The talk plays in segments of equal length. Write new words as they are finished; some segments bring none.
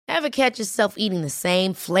Ever catch yourself eating the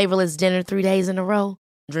same flavorless dinner 3 days in a row?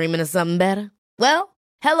 Dreaming of something better? Well,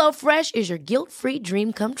 HelloFresh is your guilt-free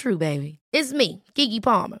dream come true, baby. It's me, Keke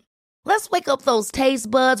Palmer. Let's wake up those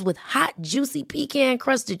taste buds with hot, juicy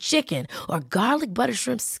pecan-crusted chicken or garlic butter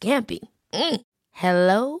shrimp scampi.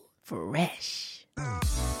 Hello Fresh.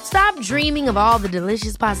 Stop dreaming of all the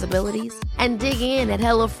delicious possibilities and dig in at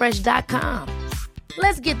HelloFresh.com.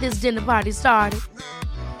 Let's get this dinner party started.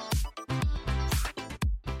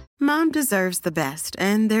 Mom deserves the best,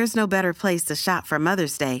 and there's no better place to shop for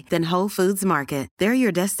Mother's Day than Whole Foods Market. They're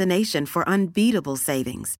your destination for unbeatable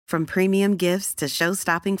savings, from premium gifts to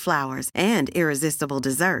show-stopping flowers and irresistible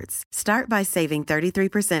desserts. Start by saving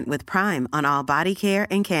 33% with Prime on all body care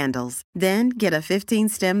and candles. Then get a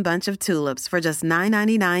 15-stem bunch of tulips for just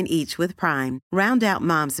 $9.99 each with Prime. Round out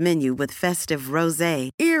Mom's menu with festive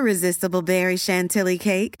rosé, irresistible berry chantilly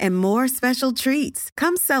cake, and more special treats.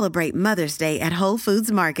 Come celebrate Mother's Day at Whole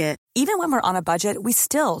Foods Market. Even when we're on a budget, we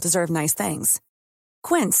still deserve nice things.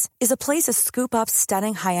 Quince is a place to scoop up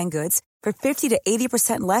stunning high-end goods for 50 to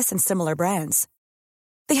 80% less than similar brands.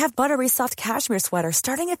 They have buttery soft cashmere sweaters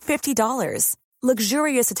starting at $50,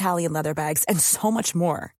 luxurious Italian leather bags, and so much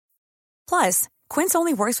more. Plus, Quince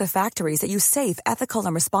only works with factories that use safe, ethical,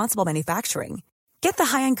 and responsible manufacturing. Get the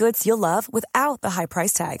high-end goods you'll love without the high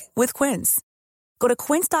price tag with Quince. Go to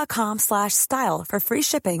quince.com/style for free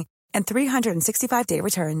shipping and 365-day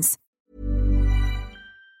returns.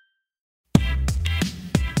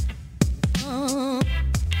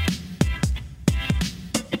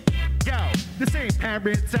 Yo, this ain't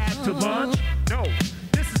parents out to lunch. No,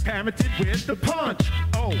 this is parented with the punch.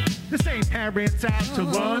 Oh, this ain't parents out to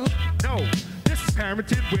lunch. No, this is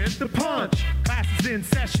parented with the punch. Class is in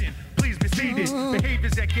session. Please be seated.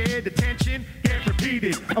 Behaviors that get attention get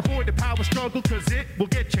repeated. Avoid the power struggle cause it will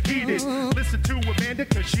get you heated. Listen to Amanda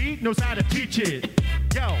cause she knows how to teach it.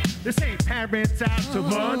 Yo, this ain't parents out to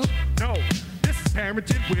lunch. No, this is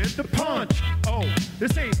parenting with the punch. Oh,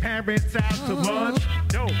 this ain't parents out to lunch.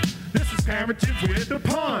 No, this is parenting with the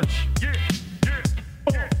punch. Yeah, yeah,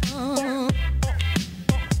 yeah.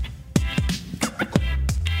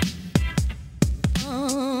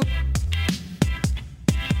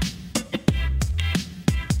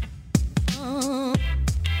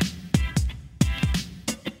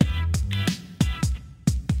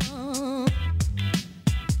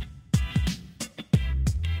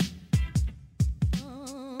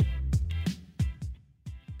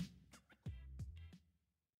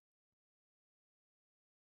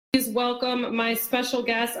 Please welcome my special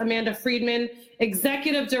guest, Amanda Friedman,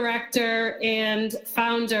 Executive Director and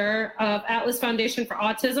founder of Atlas Foundation for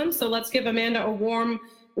Autism. So let's give Amanda a warm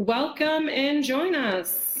welcome and join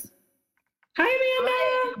us. Hi, Amanda.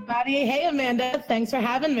 Hi, everybody. Hey, Amanda. Thanks for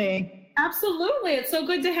having me. Absolutely. It's so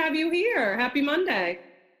good to have you here. Happy Monday.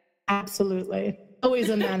 Absolutely. Always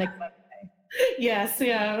a manic Monday. Yes.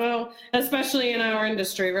 Yeah. Well, especially in our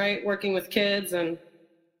industry, right? Working with kids and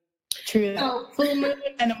true. Oh. Full moon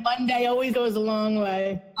and a Monday always goes a long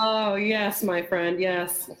way. Oh, yes, my friend.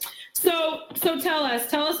 Yes. So tell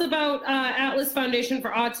us about Atlas Foundation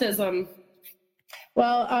for Autism.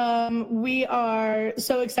 Well, we are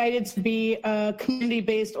so excited to be a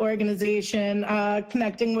community-based organization,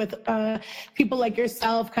 connecting with people like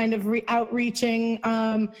yourself, kind of outreaching,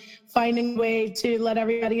 finding a way to let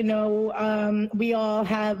everybody know we all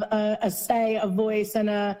have a say, a voice, and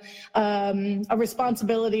a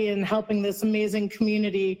responsibility in helping this amazing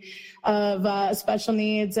community of special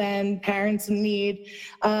needs and parents in need.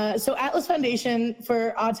 So Atlas Foundation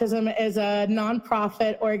for Autism is a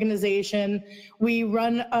nonprofit organization. We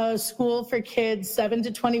run a school for kids 7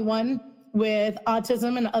 to 21 with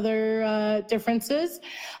autism and other differences.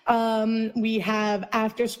 We have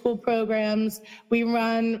after-school programs. We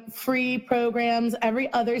run free programs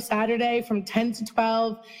every other Saturday from 10 to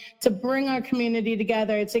 12 to bring our community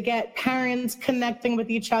together, to get parents connecting with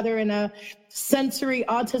each other in a sensory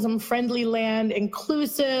autism-friendly land,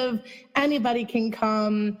 inclusive. Anybody can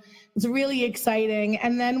come. It's really exciting.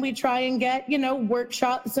 And then we try and get,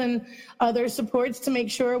 workshops and other supports to make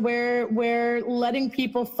sure we're letting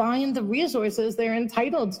people find the resources they're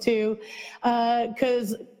entitled to,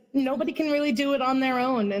 because nobody can really do it on their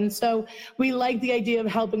own. And so we like the idea of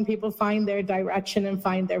helping people find their direction and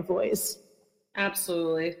find their voice.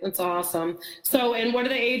 Absolutely. That's awesome. So, and what are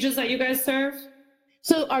the ages that you guys serve?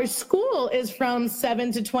 So our school is from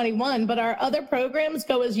 7 to 21, but our other programs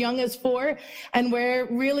go as young as 4, and we're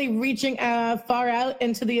really reaching far out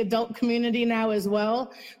into the adult community now as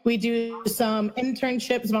well. We do some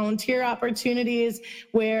internships, volunteer opportunities.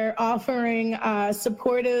 We're offering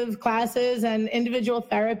supportive classes and individual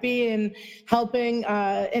therapy and helping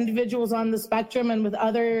individuals on the spectrum and with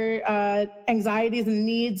other anxieties and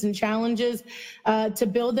needs and challenges to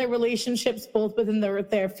build their relationships both within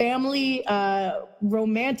their family,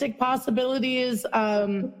 romantic possibilities,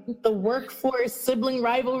 the workforce, sibling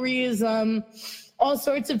rivalries, all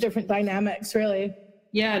sorts of different dynamics, really.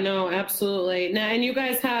 Yeah, no, absolutely. Now, and you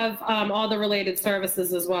guys have all the related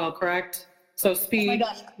services as well, correct? So speech, oh my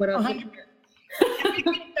gosh, what else?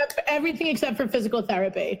 Everything except for physical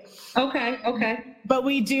therapy. Okay. But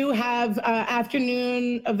we do have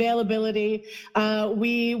afternoon availability.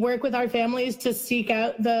 We work with our families to seek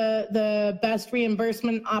out the best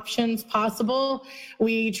reimbursement options possible.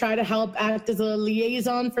 We try to help act as a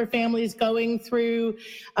liaison for families going through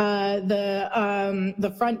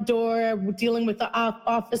the front door, dealing with the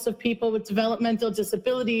Office of People with Developmental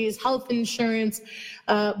Disabilities, health insurance,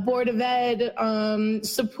 Board of Ed,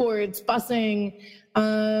 supports, busing,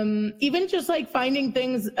 even just like finding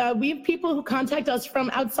things. We have people who contact us from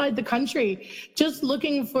outside the country just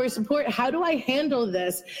looking for support. How do I handle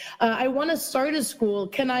this? I want to start a school.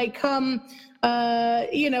 Can I come,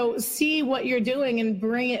 see what you're doing and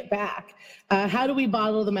bring it back? How do we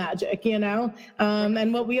bottle the magic,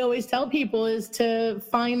 And what we always tell people is to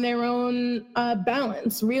find their own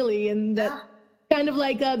balance, really, and that kind of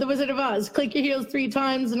like the Wizard of Oz, click your heels 3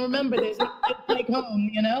 times and remember there's no like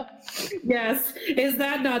home, Yes. Is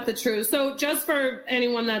that not the truth? So just for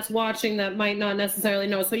anyone that's watching that might not necessarily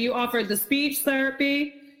know, so you offered the speech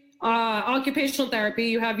therapy, occupational therapy,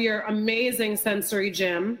 you have your amazing sensory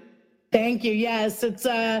gym. Thank you. Yes, it's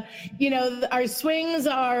our swings,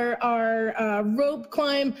 our rope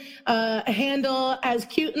climb handle as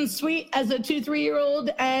cute and sweet as a 2-3-year-old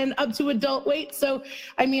and up to adult weight. So,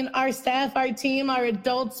 our staff, our team, our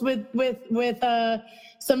adults with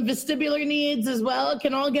some vestibular needs as well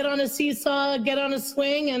can all get on a seesaw, get on a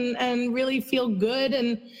swing, and really feel good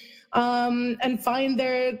and find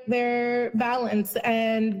their balance.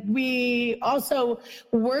 And we also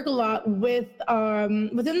work a lot with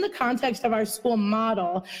within the context of our school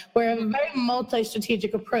model. We're a very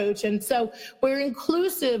multi-strategic approach, and so we're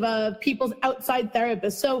inclusive of people's outside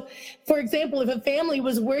therapists. So, for example, if a family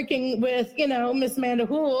was working with Miss Amanda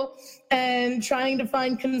Houle and trying to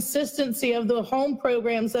find consistency of the home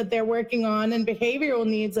programs that they're working on and behavioral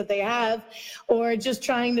needs that they have, or just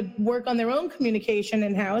trying to work on their own communication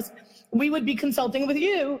in-house, we would be consulting with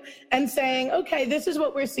you and saying, okay, this is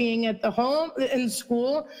what we're seeing at the home, in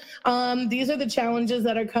school. These are the challenges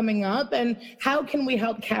that are coming up, and how can we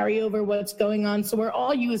help carry over what's going on? So we're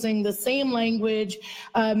all using the same language,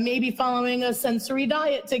 maybe following a sensory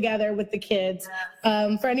diet together with the kids.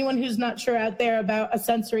 For anyone who's not sure out there about a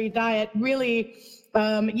sensory diet, really,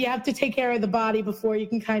 you have to take care of the body before you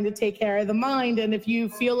can kind of take care of the mind. And if you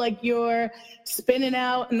feel like you're spinning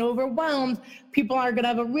out and overwhelmed, people are going to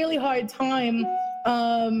have a really hard time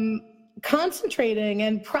concentrating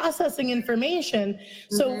and processing information.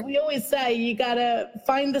 So we always say you got to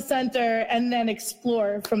find the center and then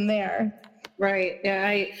explore from there. Right.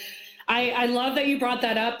 Yeah. I love that you brought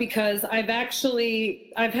that up, because I've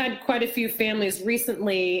had quite a few families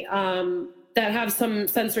recently that have some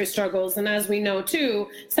sensory struggles. And as we know too,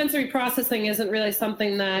 sensory processing isn't really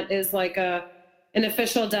something that is like an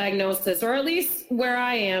official diagnosis, or at least where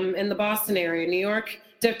I am in the Boston area. New York,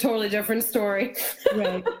 totally different story.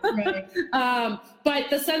 Right. But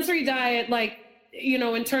the sensory diet,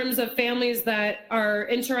 in terms of families that are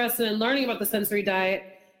interested in learning about the sensory diet,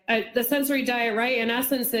 right, in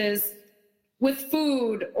essence is with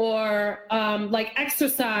food or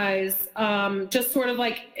exercise, just sort of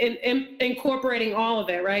incorporating all of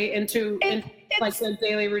it, right, into the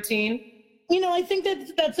daily routine. I think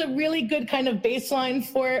that's a really good kind of baseline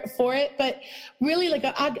for it, but really like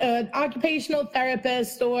an occupational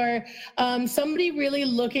therapist or somebody really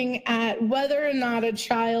looking at whether or not a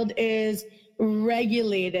child is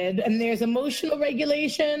regulated. And there's emotional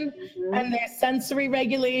regulation and there's sensory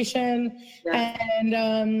regulation. Yeah.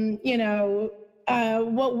 And,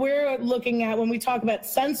 what we're looking at when we talk about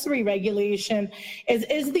sensory regulation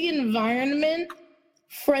is the environment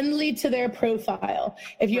friendly to their profile.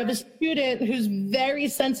 If you have a student who's very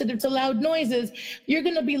sensitive to loud noises, you're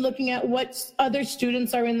going to be looking at what other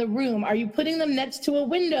students are in the room. Are you putting them next to a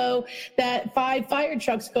window that 5 fire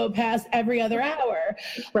trucks go past every other hour?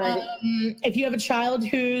 Right. If you have a child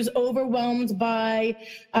who's overwhelmed by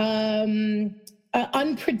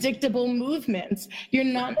unpredictable movements. You're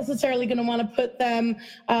not necessarily going to want to put them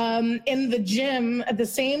in the gym at the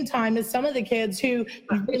same time as some of the kids who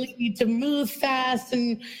really need to move fast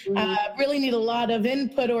and really need a lot of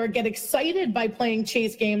input or get excited by playing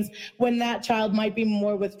chase games when that child might be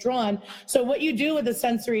more withdrawn. So what you do with a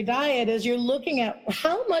sensory diet is you're looking at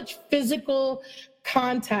how much physical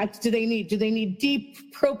contact do they need? Do they need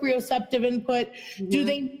deep proprioceptive input? Do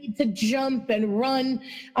they need to jump and run?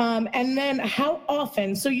 And then how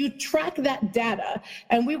often? So you track that data.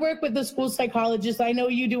 And we work with the school psychologist. I know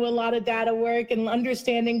you do a lot of data work and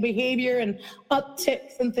understanding behavior and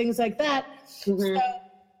upticks and things like that. So,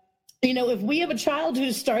 you know, if we have a child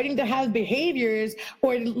who's starting to have behaviors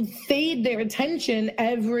or fade their attention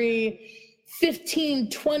every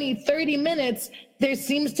 15, 20, 30 minutes, there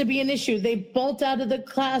seems to be an issue. They bolt out of the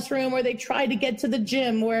classroom, or they try to get to the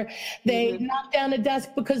gym, or they knock down a desk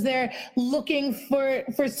because they're looking for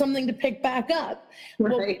something to pick back up.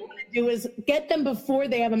 What we want to do is get them before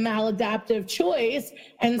they have a maladaptive choice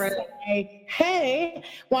and say, hey,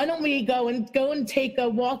 why don't we go and take a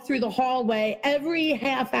walk through the hallway every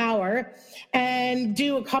half hour and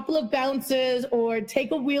do a couple of bounces, or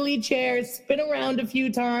take a wheelie chair, spin around a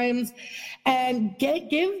few times, and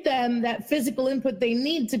give them that physical input they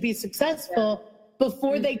need to be successful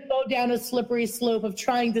before they go down a slippery slope of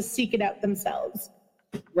trying to seek it out themselves.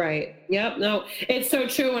 Right. Yep. No, it's so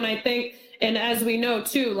true. And I think, and as we know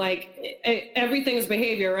too, like everything is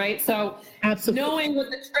behavior, right? So absolutely, knowing what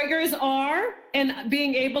the triggers are and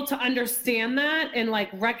being able to understand that and like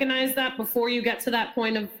recognize that before you get to that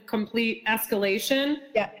point of complete escalation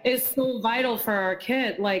is so vital for our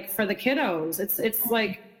kid, like for the kiddos. It's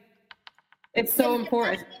like, it's so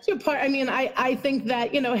important. I mean, I think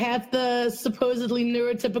that, you know, half the supposedly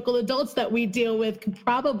neurotypical adults that we deal with could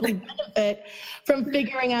probably benefit from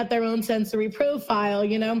figuring out their own sensory profile,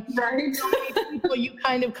 you know? Right. People, you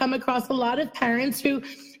kind of come across a lot of parents who,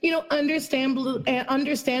 you know,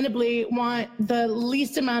 understandably want the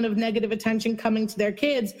least amount of negative attention coming to their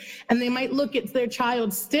kids, and they might look at their child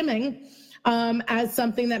stimming as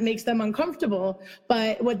something that makes them uncomfortable.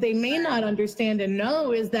 But what they may not understand and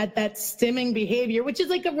know is that stimming behavior, which is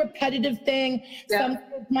like a repetitive thing, some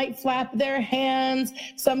kids might flap their hands,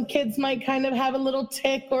 some kids might kind of have a little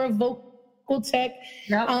tick or a vocal tick,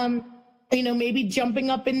 you know, maybe jumping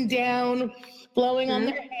up and down, blowing on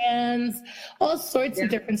their hands, all sorts of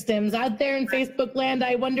different stims out there in Facebook land.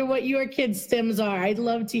 I wonder what your kids' stims are. I'd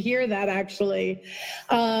love to hear that, actually.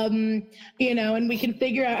 You know, and we can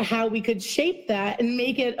figure out how we could shape that and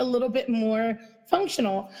make it a little bit more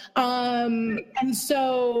functional. And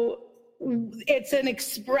so it's an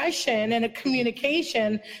expression and a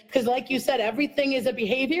communication, because like you said, everything is a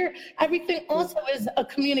behavior. Everything also is a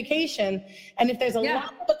communication. And if there's a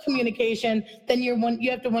lack of a communication, then you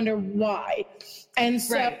have to wonder why. And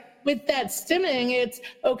so with that stimming, it's,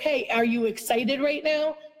 okay, are you excited right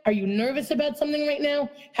now? Are you nervous about something right now?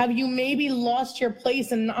 Have you maybe lost your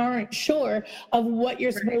place and aren't sure of what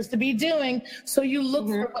you're supposed to be doing? So you look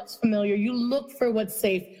for what's familiar. You look for what's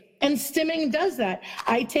safe. And stimming does that.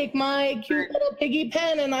 I take my cute little piggy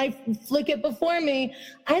pen and I flick it before me.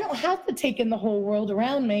 I don't have to take in the whole world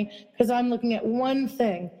around me, because I'm looking at one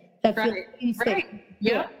thing that feels safe.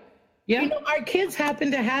 Yeah. You know, our kids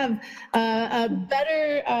happen to have a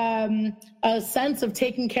better sense of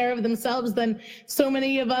taking care of themselves than so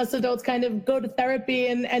many of us adults kind of go to therapy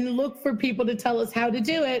and look for people to tell us how to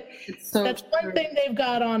do it. That's one thing they've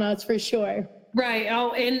got on us for sure. Right.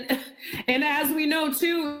 Oh, and as we know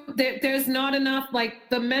too, there's not enough, like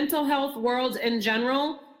the mental health world in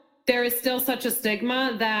general, there is still such a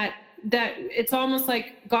stigma that it's almost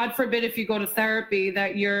like, God forbid, if you go to therapy,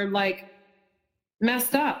 that you're like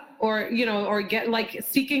messed up, or, you know, or get like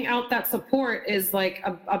seeking out that support is like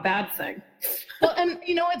a bad thing. Well, and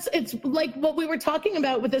you know, it's like what we were talking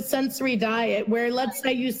about with a sensory diet, where let's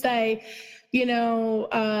say you say, you know,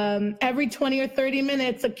 every 20 or 30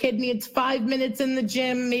 minutes, a kid needs 5 minutes in the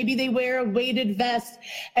gym. Maybe they wear a weighted vest.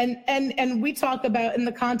 And we talk about, in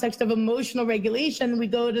the context of emotional regulation, we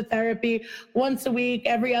go to therapy once a week,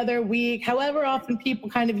 every other week, however often people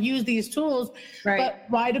kind of use these tools. But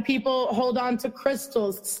why do people hold on to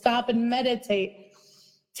crystals, stop and meditate?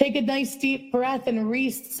 Take a nice deep breath and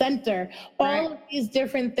recenter. All of these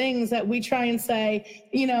different things that we try and say,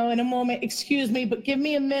 you know, in a moment, excuse me, but give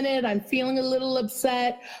me a minute. I'm feeling a little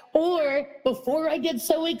upset. Or before I get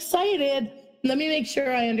so excited, let me make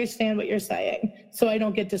sure I understand what you're saying so I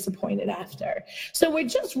don't get disappointed after. So we're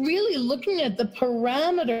just really looking at the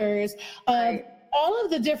parameters of all of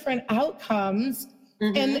the different outcomes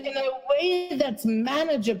in a way that's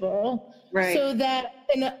manageable, so that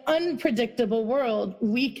in an unpredictable world,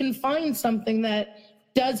 we can find something that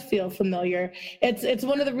does feel familiar. It's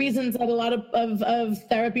one of the reasons that a lot of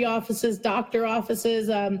therapy offices, doctor offices,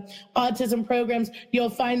 autism programs, you'll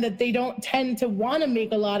find that they don't tend to want to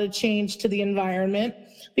make a lot of change to the environment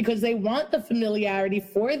because they want the familiarity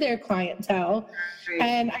for their clientele.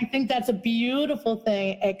 And I think that's a beautiful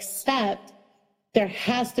thing, except there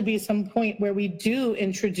has to be some point where we do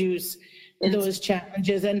introduce those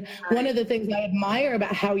challenges. And one of the things I admire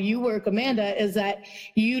about how you work, Amanda, is that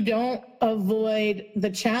you don't avoid the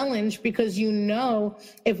challenge, because you know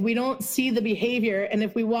if we don't see the behavior and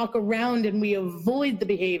if we walk around and we avoid the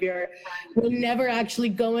behavior, we're never actually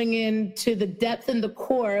going into the depth and the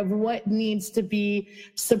core of what needs to be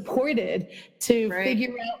supported to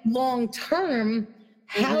figure out long term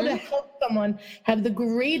how to help someone have the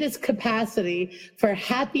greatest capacity for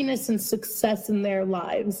happiness and success in their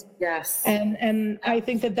lives. Yes. And I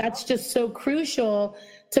think that that's just so crucial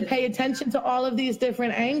to pay attention to all of these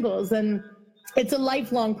different angles. And it's a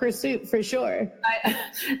lifelong pursuit for sure.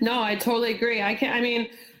 I totally agree.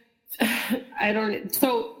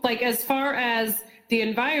 So like, as far as the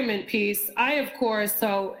environment piece, I, of course,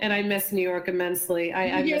 and I miss New York immensely.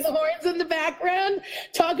 I hear the horns in the background.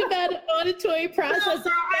 Talk about an auditory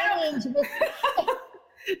processing challenge.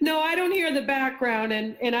 No, I don't hear the background,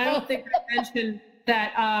 and I don't think I mentioned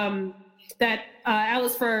that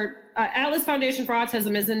Atlas Foundation for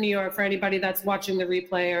Autism is in New York, for anybody that's watching the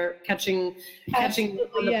replay or catching on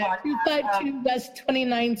the podcast. 252 West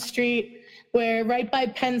 29th Street. We're right by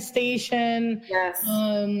Penn Station. Yes.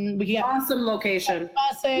 We get awesome location.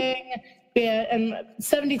 Crossing, and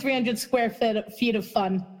 7,300 square feet of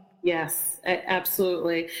fun. Yes,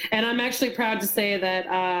 absolutely. And I'm actually proud to say that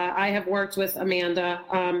I have worked with Amanda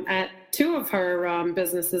at two of her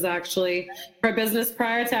businesses, actually. Her business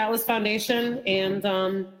prior to Atlas Foundation,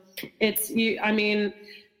 and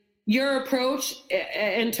your approach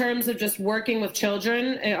in terms of just working with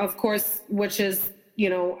children, of course, which is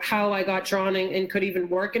how I got drawn and could even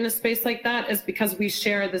work in a space like that, is because we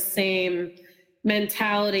share the same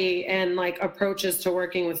mentality and like approaches to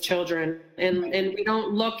working with children. And we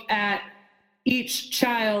don't look at each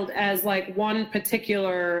child as like one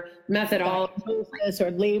particular methodology or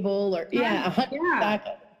label or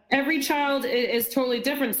every child is totally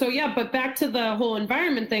different. So but back to the whole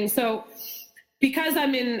environment thing. So because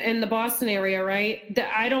I'm in the Boston area, right,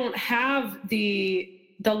 I don't have the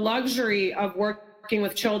luxury of working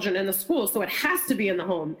with children in the school, so it has to be in the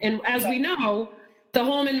home. And as we know, the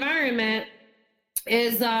home environment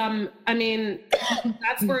is that's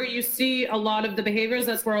where you see a lot of the behaviors.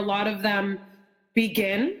 That's where a lot of them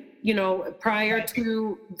begin, prior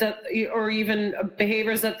to or even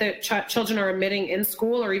behaviors that the children are emitting in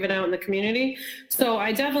school or even out in the community. So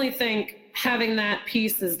I definitely think having that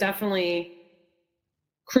piece is definitely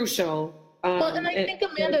crucial. Well, and I think,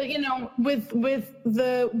 Amanda, with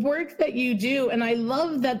the work that you do, and I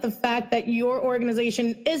love that the fact that your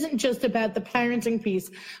organization isn't just about the parenting piece,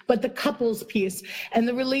 but the couples piece and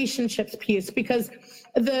the relationships piece, because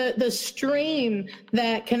the strain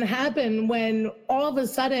that can happen when all of a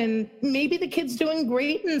sudden maybe the kid's doing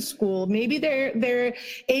great in school, maybe their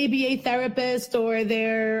ABA therapist or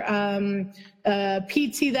their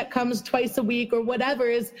PT that comes twice a week or whatever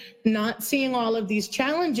is not seeing all of these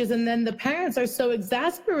challenges, and then the parents are so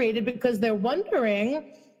exasperated because they're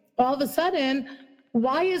wondering all of a sudden,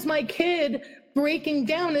 why is my kid breaking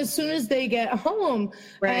down as soon as they get home?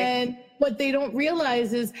 And what they don't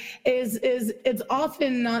realize is it's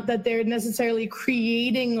often not that they're necessarily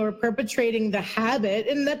creating or perpetrating the habit,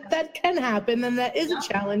 and that can happen, and that is a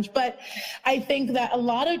challenge. But I think that a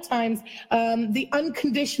lot of times the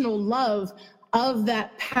unconditional love of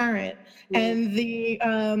that parent and the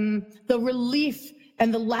relief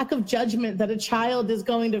and the lack of judgment that a child is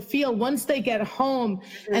going to feel once they get home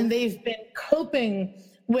and they've been coping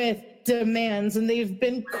with demands and they've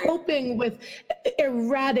been coping with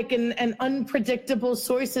erratic and unpredictable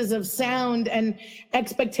sources of sound and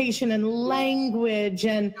expectation and language,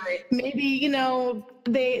 and maybe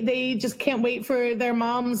they just can't wait for their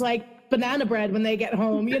mom's like banana bread when they get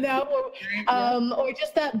home, or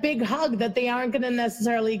just that big hug that they aren't going to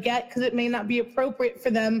necessarily get because it may not be appropriate for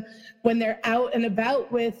them when they're out and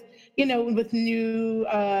about with new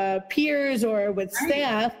peers or with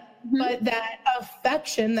staff. But that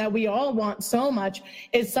affection that we all want so much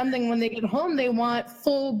is something when they get home, they want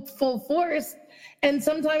full force. And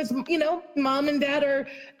sometimes, mom and dad are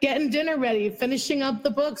getting dinner ready, finishing up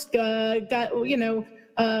the books, cutting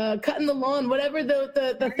the lawn, whatever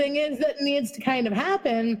the thing is that needs to kind of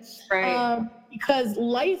happen. because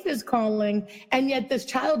life is calling, and yet this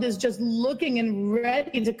child is just looking and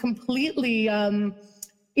ready to completely,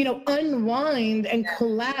 unwind and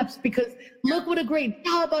collapse because look what a great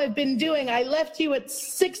job I've been doing. I left you at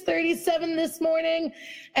 6:37 this morning,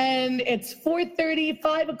 and it's 4:30,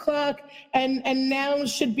 5 o'clock, and now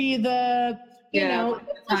should be the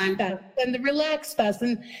time and the relax fest.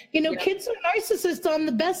 And kids are narcissists on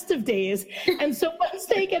the best of days, and so once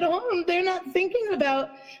they get home, they're not thinking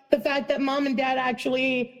about the fact that mom and dad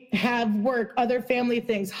actually have work, other family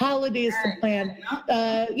things, holidays to plan,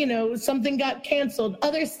 something got canceled,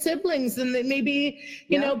 other siblings, and then maybe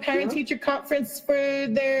parent teacher conference for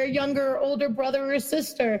their younger or older brother or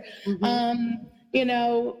sister. My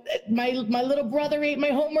little brother ate my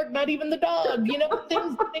homework, not even the dog.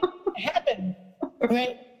 Things happen,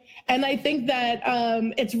 right? And I think that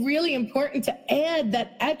it's really important to add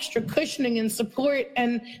that extra cushioning and support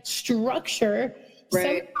and structure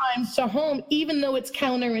sometimes to home, even though it's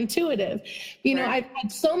counterintuitive. I've had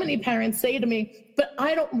so many parents say to me, but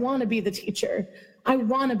I don't want to be the teacher. I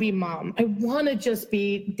want to be mom. I want to just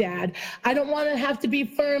be dad. I don't want to have to be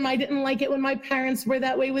firm. I didn't like it when my parents were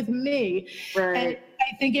that way with me. Right. And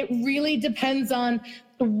I think it really depends on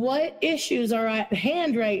what issues are at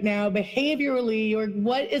hand right now behaviorally, or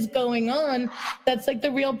what is going on that's like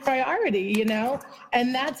the real priority,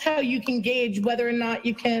 and that's how you can gauge whether or not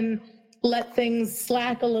you can let things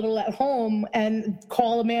slack a little at home and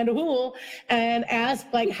call Amanda Hool and ask,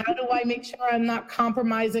 how do I make sure I'm not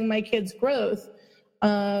compromising my kids' growth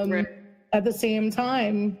at the same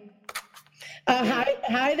time?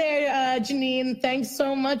 Hi there, Janine. Thanks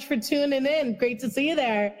so much for tuning in. Great to see you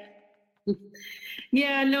there.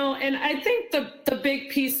 Yeah, no, and I think the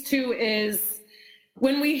big piece too is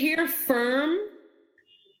when we hear firm,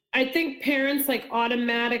 I think parents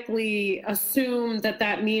automatically assume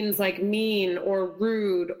that means mean or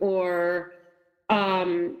rude or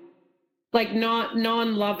not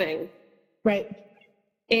non-loving. Right.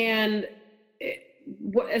 And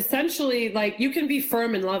essentially you can be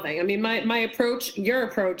firm and loving. I mean, my approach, your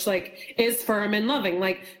approach is firm and loving.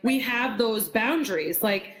 We have those boundaries.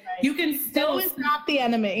 You can still is not the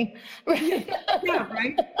enemy. Yeah,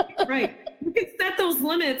 right. You can set those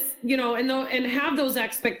limits, and have those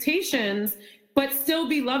expectations, but still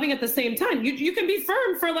be loving at the same time. You can be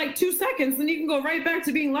firm for 2 seconds, and you can go right back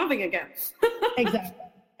to being loving again.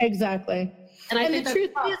 Exactly. And the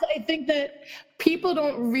truth is, I think that people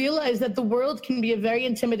don't realize that the world can be a very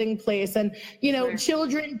intimidating place. And,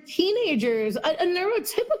 children, teenagers, a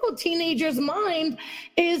neurotypical teenager's mind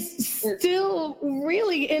is still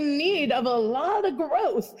really in need of a lot of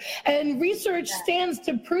growth. And research stands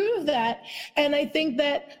to prove that. And I think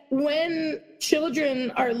that when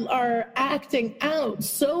children are acting out,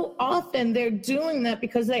 so often they're doing that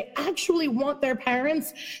because they actually want their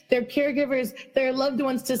parents, their caregivers, their loved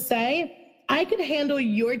ones to say, I can handle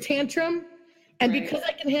your tantrum. And because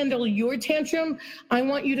I can handle your tantrum, I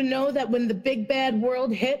want you to know that when the big bad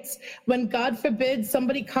world hits, when God forbid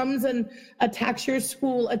somebody comes and attacks your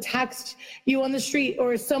school, attacks you on the street,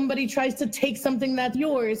 or somebody tries to take something that's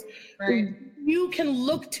yours, you can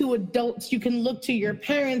look to adults, you can look to your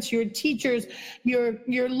parents, your teachers,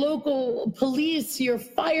 your local police, your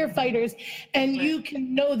firefighters, and you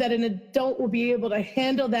can know that an adult will be able to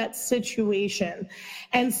handle that situation.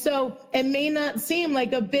 And so it may not seem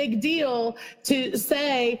like a big deal to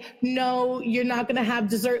say, no, you're not going to have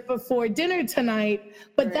dessert before dinner tonight,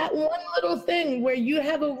 but that one little thing where you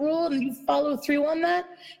have a rule and you follow through on that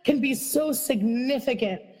can be so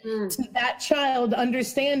significant to that child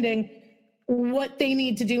understanding what they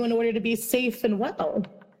need to do in order to be safe and well.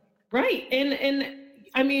 Right. And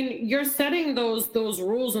I mean, you're setting those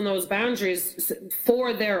rules and those boundaries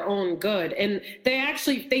for their own good. And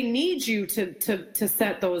they need you to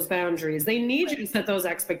set those boundaries. They need you to set those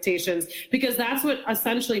expectations, because that's what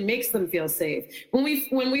essentially makes them feel safe. When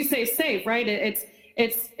we say safe, right,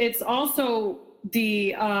 it's also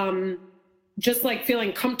the just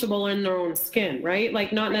feeling comfortable in their own skin, right?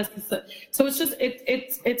 Not necessarily. So it's just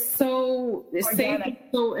it's so safe,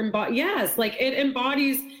 so yes, it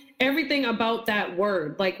embodies everything about that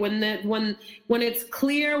word. When it's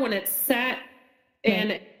clear, when it's set,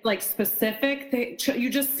 and specific, you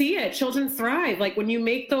just see it. Children thrive. When you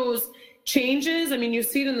make those changes, I mean, you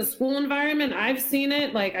see it in the school environment. I've seen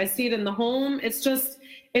it. I see it in the home.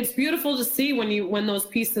 It's beautiful to see when those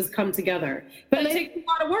pieces come together. But it takes a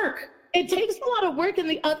lot of work. It takes a lot of work. And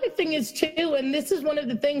the other thing is too, and this is one of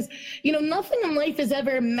the things, nothing in life is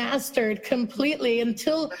ever mastered completely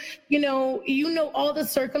until, you know all the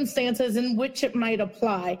circumstances in which it might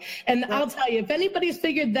apply. And I'll tell you, if anybody's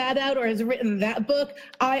figured that out or has written that book,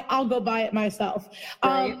 I'll go buy it myself.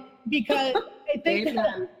 because I think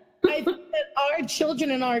that our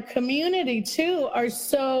children in our community too are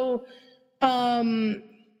so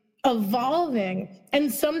evolving,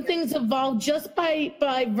 and some things evolve just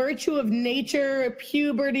by virtue of nature,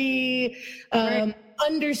 puberty,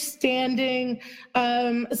 understanding.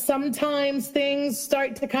 Sometimes things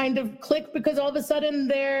start to kind of click because all of a sudden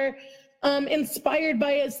they're inspired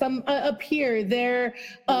by a peer. They're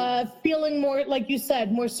feeling more, like you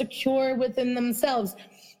said, more secure within themselves.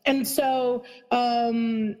 And so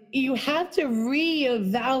you have to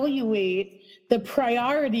reevaluate the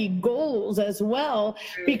priority goals as well,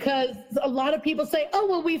 because a lot of people say, oh,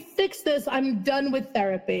 well, we fixed this. I'm done with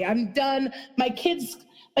therapy. I'm done. My kids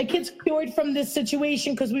cured from this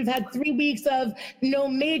situation because we've had 3 weeks of no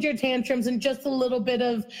major tantrums and just a little bit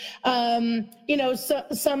of,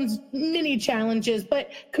 some mini challenges.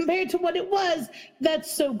 But compared to what it was, that's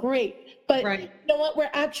so great. But you know what? We're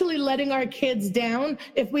actually letting our kids down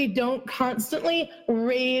if we don't constantly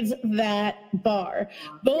raise that bar.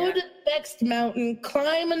 Go to the next mountain,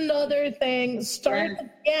 climb another thing, start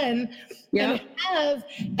again, and have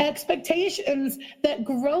expectations that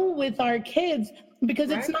grow with our kids. Because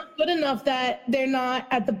it's not good enough that they're not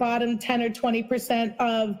at the bottom 10 or 20%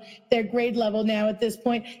 of their grade level now at this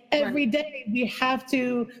point. Every day we have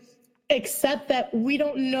to accept that we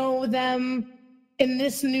don't know them in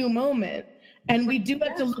this new moment. And we do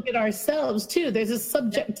have to look at ourselves too. There's a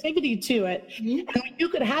subjectivity to it. And you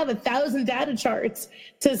could have 1,000 data charts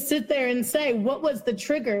to sit there and say, what was the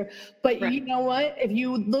trigger? But you know what? If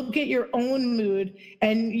you look at your own mood,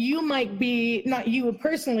 and you might be, not you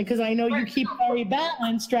personally, because I know you keep very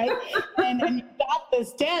balanced, right? and you got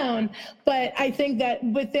this down. But I think that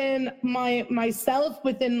within myself,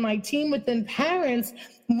 within my team, within parents,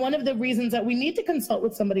 one of the reasons that we need to consult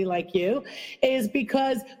with somebody like you is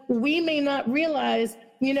because we may not realize,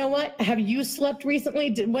 you know what, have you slept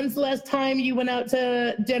recently? When's the last time you went out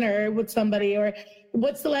to dinner with somebody? Or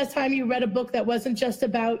what's the last time you read a book that wasn't just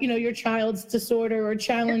about, your child's disorder or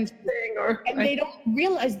challenge? And they don't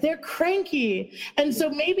realize they're cranky. And so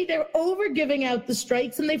maybe they're over giving out the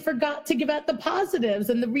strikes and they forgot to give out the positives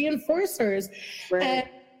and the reinforcers. And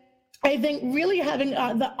I think really having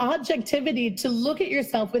the objectivity to look at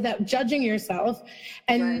yourself without judging yourself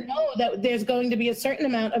and know that there's going to be a certain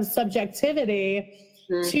amount of subjectivity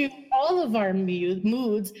to all of our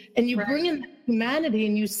moods, and you bring in humanity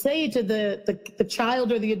and you say to the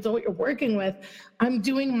child or the adult you're working with, I'm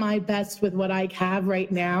doing my best with what I have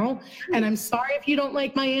right now, and I'm sorry if you don't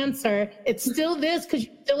like my answer. It's still this, because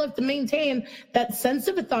you still have to maintain that sense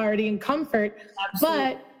of authority and comfort,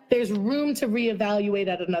 but there's room to reevaluate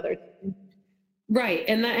at another time. Right.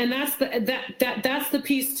 And that's the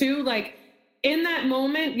piece too. Like in that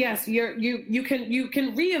moment, yes, you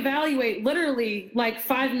can reevaluate literally like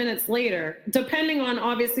 5 minutes later, depending on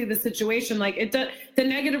obviously the situation. Like the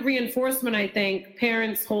negative reinforcement, I think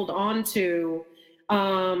parents hold on to,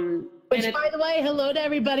 which, by the way, hello to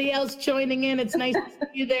everybody else joining in. It's nice to see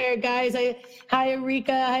you there, guys. Hi,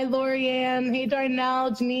 Erika. Hi, Lorianne. Hey,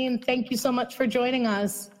 Darnell, Janine. Thank you so much for joining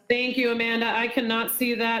us. Thank you, Amanda. I cannot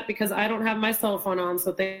see that because I don't have my cell phone on,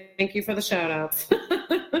 so thank you for the shout outs.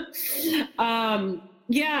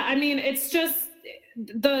 Yeah, I mean, it's just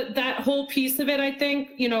that whole piece of it, I think,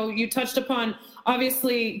 you touched upon,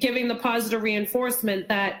 obviously giving the positive reinforcement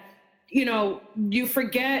that, you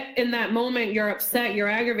forget in that moment, you're upset, you're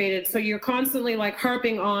aggravated. So you're constantly like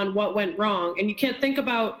harping on what went wrong, and you can't think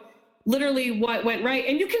about literally what went right.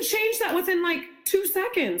 And you can change that within like 2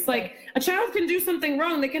 seconds. Like a child can do something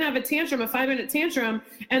wrong. They can have a tantrum, a 5-minute tantrum.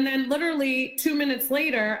 And then literally 2 minutes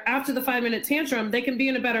later, after the 5-minute tantrum, they can be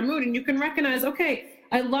in a better mood. And you can recognize, okay,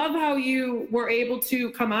 I love how you were able to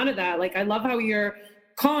come out of that. Like, I love how you're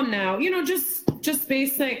calm now, just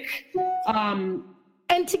basic.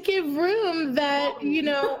 And to give room that,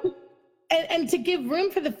 and to give room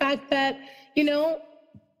for the fact that,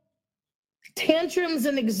 tantrums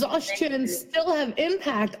and exhaustion still have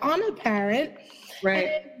impact on a parent.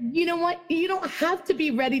 Right. And you know what? You don't have to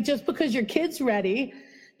be ready just because your kid's ready.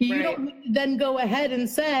 You don't need to then go ahead and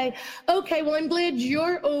say, okay, well, I'm glad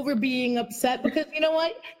you're over being upset, because you know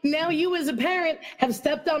what? Now you as a parent have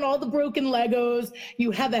stepped on all the broken Legos.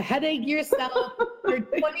 You have a headache yourself. You're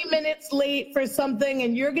 20 minutes late for something,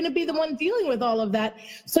 and you're going to be the one dealing with all of that.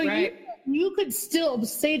 So you could still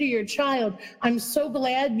say to your child, I'm so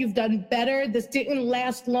glad you've done better. This didn't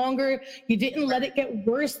last longer. You didn't let it get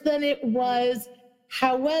worse than it was.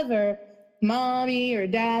 However, mommy or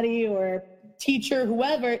daddy or teacher,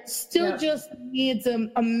 whoever, still just needs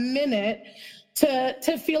a minute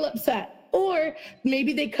to feel upset. Or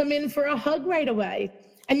maybe they come in for a hug right away.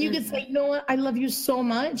 And you could say, you know what, I love you so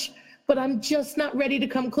much, but I'm just not ready to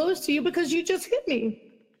come close to you because you just hit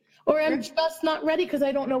me. Or I'm just not ready because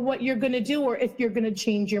I don't know what you're going to do or if you're going to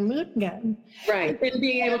change your mood again. Right. And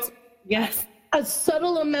being able to, yes. A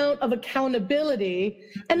subtle amount of accountability.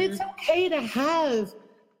 And it's okay to have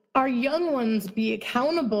our young ones be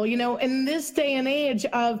accountable. You know, in this day and age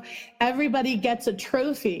of everybody gets a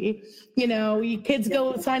trophy, you know, you kids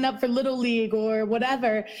go sign up for Little League or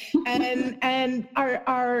whatever. And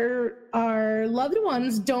our loved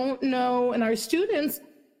ones don't know, and our students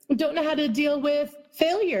don't know how to deal with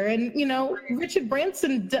failure. And, you know, Richard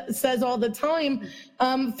Branson says all the time,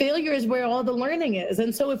 failure is where all the learning is.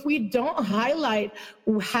 And so if we don't highlight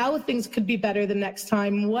how things could be better the next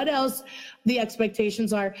time, what else the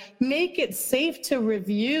expectations are, make it safe to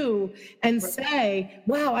review and say,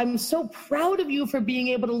 wow, I'm so proud of you for being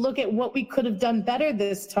able to look at what we could have done better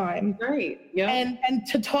this time. Right. Yeah. And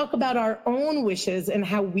to talk about our own wishes and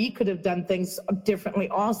how we could have done things differently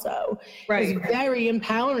also is very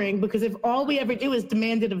empowering, because if all we ever do is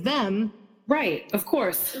demand it of them. Right. Of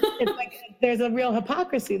course. It's like there's a real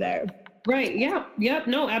hypocrisy there. Right. Yeah. Yep.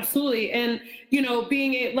 No, absolutely. And, you know,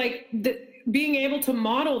 being able to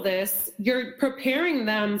model this, you're preparing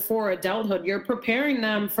them for adulthood. You're preparing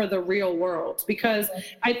them for the real world, because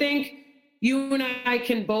I think you and I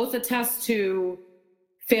can both attest to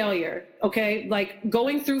failure. Okay. Like,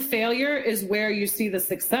 going through failure is where you see the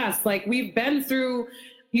success. Like, we've been through,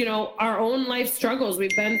 you know, our own life struggles.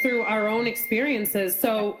 We've been through our own experiences.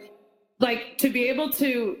 So, like, to be able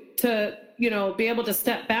to, you know, be able to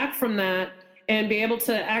step back from that and be able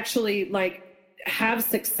to actually, like, have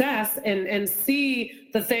success and see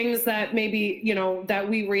the things that maybe, you know, that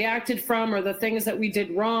we reacted from, or the things that we did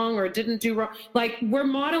wrong or didn't do wrong. Like, we're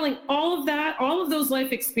modeling all of that, all of those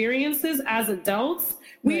life experiences as adults.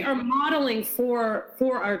 We are modeling for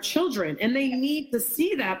our children, and they need to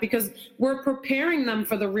see that, because we're preparing them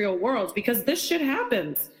for the real world, because this shit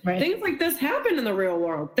happens. Right. Things like this happen in the real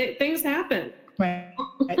world. Things happen. Right.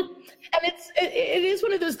 And it is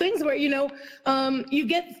one of those things where, you know,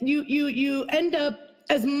 you end up,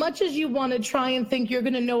 as much as you want to try and think you're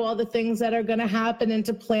going to know all the things that are going to happen and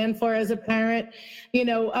to plan for as a parent, you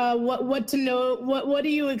know, what to know, what do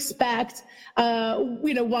you expect,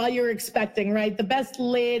 you know, while you're expecting, right? The best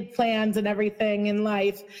laid plans and everything in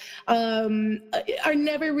life are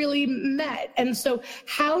never really met. And so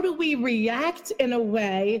how do we react in a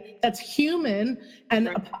way that's human and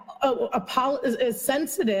is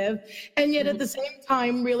sensitive, and yet at the same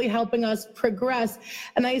time really helping us progress?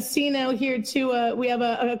 And I see now here too, we have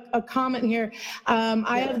a comment here.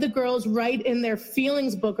 I have the girls write in their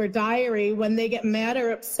feelings book or diary when they get mad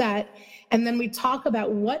or upset, and then we talk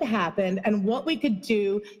about what happened and what we could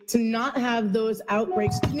do to not have those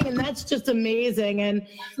outbreaks. And that's just amazing. And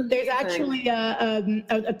there's actually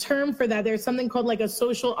a term for that. There's something called like a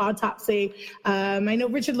social autopsy. I know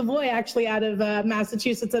Richard Lavoie, actually out of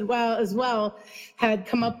Massachusetts as well, had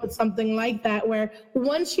come up with something like that, where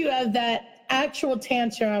once you have that actual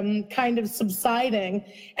tantrum kind of subsiding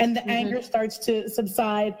and the anger starts to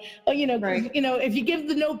subside, you know, if you give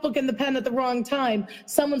the notebook and the pen at the wrong time,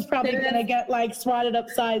 someone's probably going to get like swatted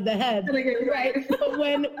upside the head, right? But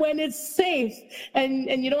when it's safe and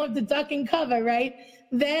you don't have to duck and cover, right,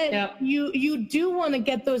 then you do want to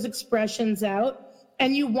get those expressions out.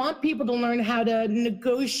 And you want people to learn how to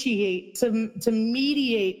negotiate, to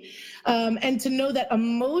mediate, and to know that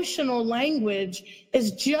emotional language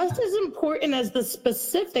is just as important as the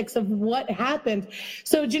specifics of what happened.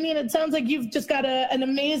 So, Janine, it sounds like you've just got an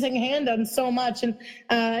amazing hand on so much. And,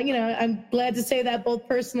 you know, I'm glad to say that both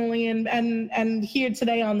personally and here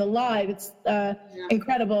today on the live. It's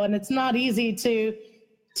incredible. And it's not easy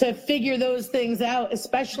to figure those things out,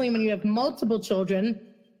 especially when you have multiple children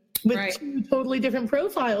with two totally different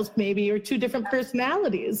profiles, maybe, or two different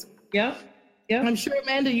personalities. Yeah. Yeah. I'm sure,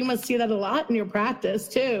 Amanda, you must see that a lot in your practice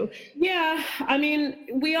too. Yeah. I mean,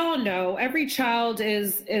 we all know every child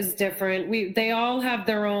is different. They all have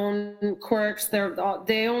their own quirks.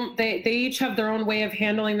 They each have their own way of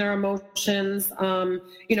handling their emotions,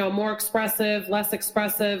 you know, more expressive, less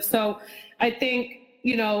expressive. So I think,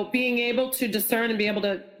 you know, being able to discern and be able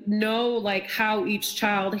to know like how each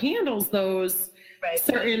child handles those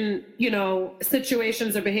certain, you know,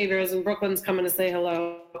 situations or behaviors, and Brooklyn's coming to say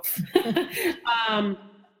hello.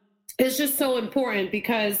 It's just so important,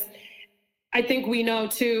 because I think we know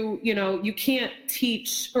too, you know, you can't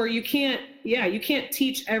teach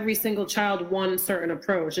every single child one certain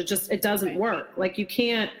approach. It doesn't work. Like, you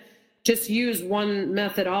can't just use one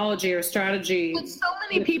methodology or strategy. But so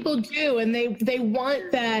many people do, and they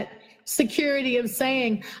want that security of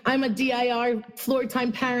saying, I'm a DIR floor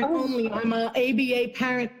time parent only. I'm a ABA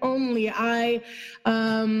parent only. I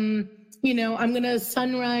I'm going to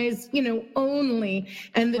sunrise, only.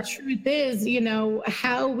 And the truth is,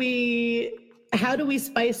 how do we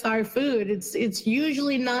spice our food? It's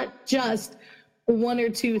usually not just one or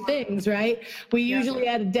two things, right? We usually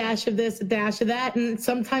add a dash of this, a dash of that, and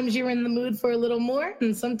sometimes you're in the mood for a little more,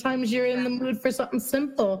 and sometimes you're in the mood for something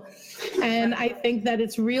simple. And I think that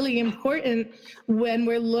it's really important when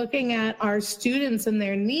we're looking at our students and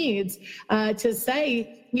their needs to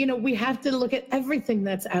say, we have to look at everything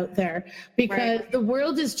that's out there, because the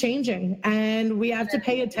world is changing, and we have to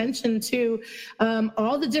pay attention to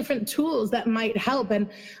all the different tools that might help. And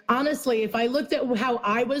honestly, if I looked at how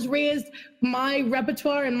I was raised, my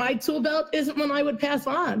repertoire and my tool belt isn't one I would pass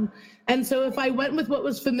on. And so if I went with what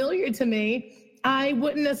was familiar to me, I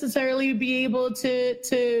wouldn't necessarily be able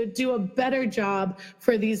to do a better job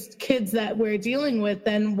for these kids that we're dealing with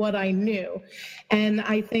than what I knew. And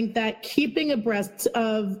I think that keeping abreast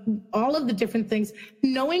of all of the different things,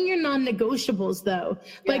 knowing your non-negotiables though,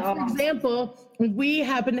 like for example, we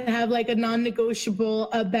happen to have like a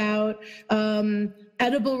non-negotiable about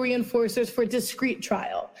edible reinforcers for discrete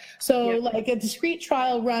trial. So like a discrete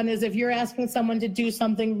trial run is if you're asking someone to do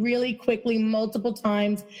something really quickly, multiple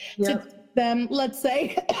times, to them, let's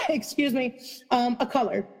say, a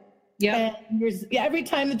color. Yeah. And every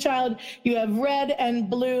time the child, you have red and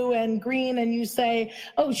blue and green, and you say,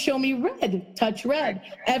 oh, show me red, touch red.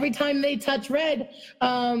 Every time they touch red,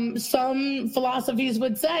 some philosophies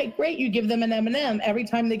would say, great, you give them an M&M. Every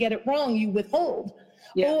time they get it wrong, you withhold.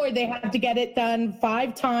 Yeah. Or they have to get it done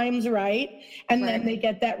 5 times right, and then they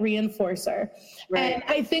get that reinforcer. Right. And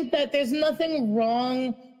I think that there's nothing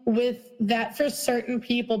wrong with that for certain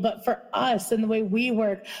people, but for us and the way we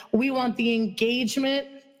work, we want the engagement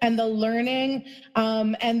and the learning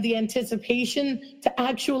and the anticipation to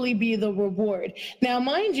actually be the reward. Now,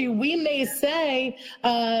 mind you, we may say,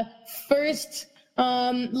 first,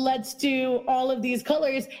 let's do all of these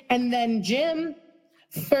colors, and then gym,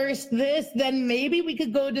 first this, then maybe we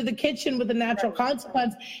could go to the kitchen with a natural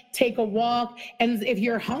consequence, take a walk, and if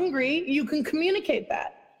you're hungry, you can communicate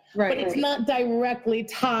that. But it's not directly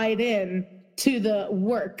tied in to the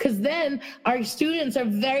work, because then our students are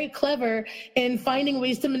very clever in finding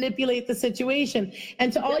ways to manipulate the situation.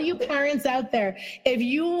 And to all you parents out there, if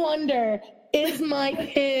you wonder, is my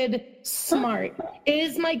kid smart?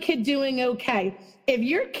 Is my kid doing okay? If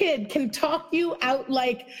your kid can talk you out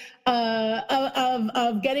like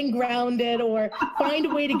of getting grounded, or find a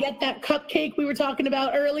way to get that cupcake we were talking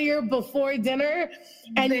about earlier before dinner,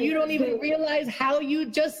 and you don't even realize how you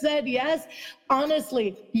just said yes,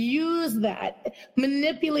 honestly, use that.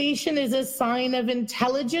 Manipulation is a sign of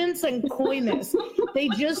intelligence and coyness. They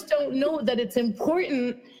just don't know that it's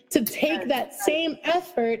important to take that same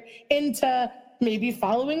effort into maybe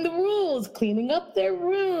following the rules, cleaning up their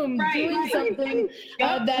room, doing something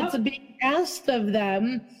that's being asked of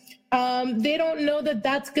them. They don't know that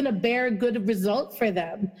that's going to bear a good result for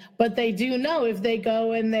them, but they do know if they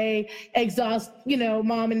go and they exhaust,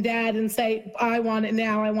 mom and dad and say, I want it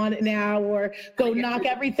now, or go knock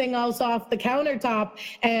everything else off the countertop.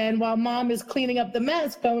 And while mom is cleaning up the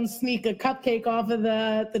mess, go and sneak a cupcake off of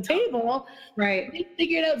the table. Right. They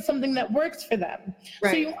figured out something that works for them.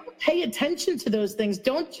 Right. So you want to pay attention to those things.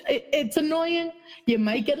 It's annoying. You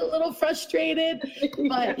might get a little frustrated,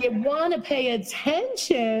 but you want to pay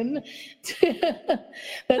attention to,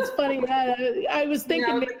 that's funny. I was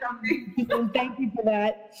thinking, thank you for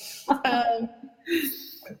that.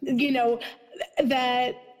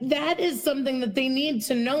 That is something that they need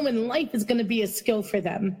to know, and life is going to be a skill for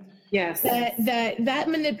them. Yes. That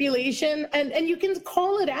manipulation, and you can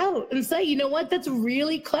call it out and say, you know what, that's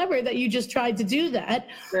really clever that you just tried to do that.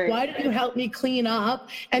 Right. Why don't you help me clean up?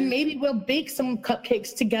 And maybe we'll bake some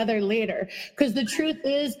cupcakes together later. Because the truth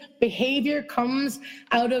is, behavior comes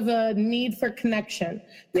out of a need for connection.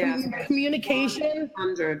 Yeah. Communication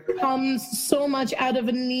comes so much out of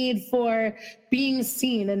a need for being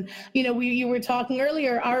seen. And, you were talking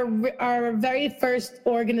earlier, our very first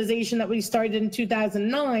organization that we started in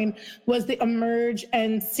 2009 was the Emerge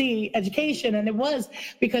and See education. And it was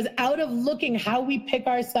because out of looking how we pick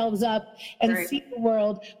ourselves up and see the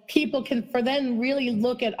world, people can then really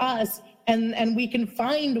look at us, and we can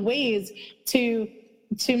find ways to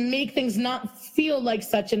make things not feel like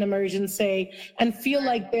such an emergency and feel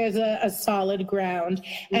like there's a solid ground.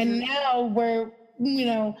 Mm-hmm. And now we're,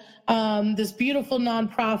 this beautiful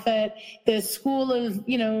nonprofit, this school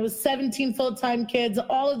of, 17 full-time kids,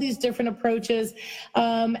 all of these different approaches,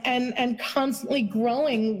 and constantly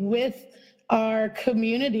growing with our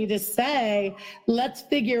community to say, let's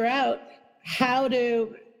figure out how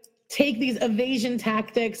to take these evasion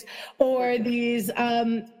tactics or these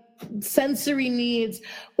sensory needs,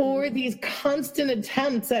 or these constant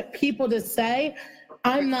attempts at people to say,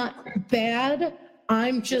 I'm not bad,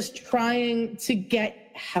 I'm just trying to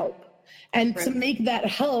get help. And to make that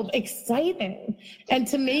help exciting, and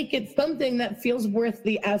to make it something that feels worth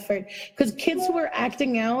the effort. Because kids who are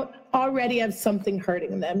acting out already have something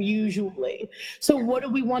hurting them, usually. So what do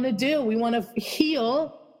we want to do? We want to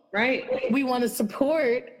heal. Right. We want to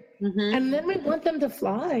support. And then we want them to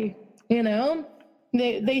fly, you know?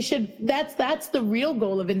 They should, that's the real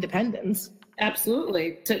goal of independence.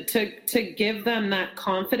 Absolutely. To give them that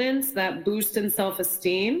confidence, that boost in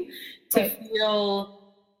self-esteem, to feel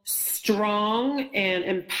strong and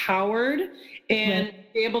empowered, and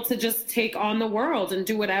be able to just take on the world and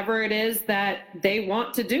do whatever it is that they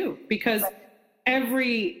want to do, because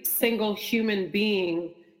every single human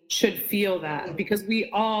being should feel that, because we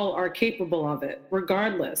all are capable of it,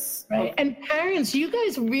 regardless. Right. And parents, you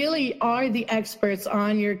guys really are the experts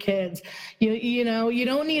on your kids. You know, you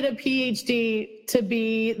don't need a PhD to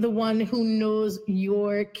be the one who knows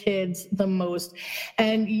your kids the most.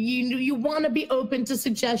 And you want to be open to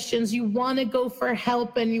suggestions. You want to go for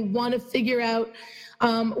help, and you want to figure out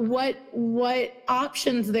what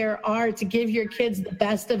options there are to give your kids the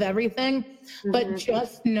best of everything. But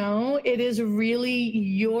just know it is really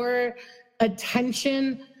your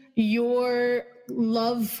attention, your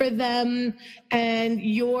love for them, and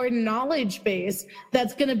your knowledge base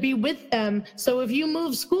that's going to be with them. So if you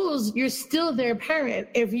move schools, you're still their parent.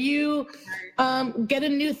 If you get a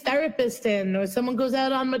new therapist in, or someone goes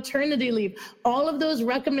out on maternity leave, all of those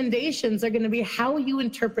recommendations are going to be how you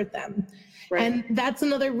interpret them. Right. And that's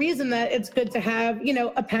another reason that it's good to have, you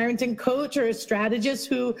know, a parenting coach or a strategist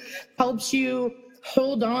who helps you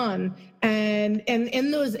hold on and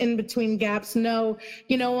in those in-between gaps know,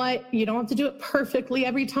 you know what, you don't have to do it perfectly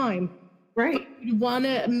every time. Right. You want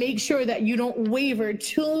to make sure that you don't waver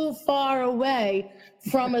too far away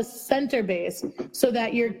from a center base, so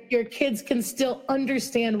that your kids can still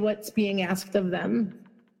understand what's being asked of them.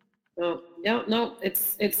 No,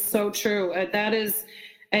 it's so true. That is.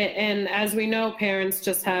 And as we know, parents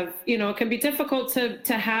just have, you know, it can be difficult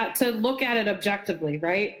to look at it objectively,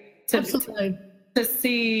 right? Absolutely. To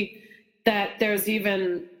see that there's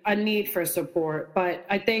even a need for support. But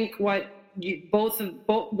I think what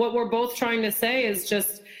we're both trying to say is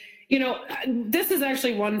just, you know, this is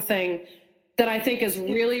actually one thing that I think is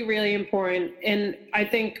really, really important. And I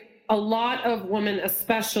think a lot of women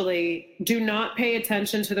especially do not pay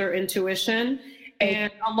attention to their intuition. And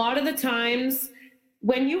a lot of the times,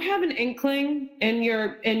 when you have an inkling and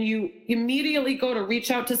you immediately go to reach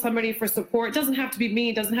out to somebody for support, it doesn't have to be me,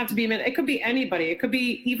 it doesn't have to be me, it could be anybody. It could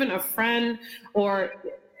be even a friend or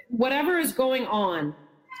whatever is going on.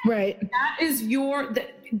 Right. That is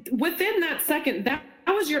within that second, that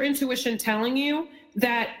was your intuition telling you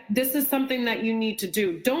that this is something that you need to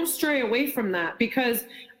do. Don't stray away from that, because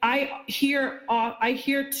I hear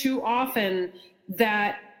too often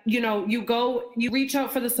that, you know, you reach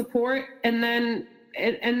out for the support and then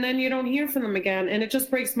you don't hear from them again. And it just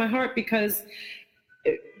breaks my heart, because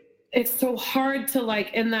it's so hard to,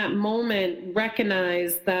 like, in that moment,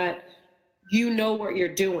 recognize that you know what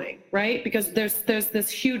you're doing, right? Because there's this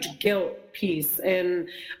huge guilt piece and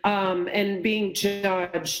being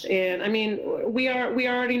judged. And I mean, we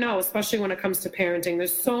already know, especially when it comes to parenting,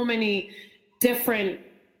 there's so many different,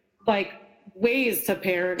 like, ways to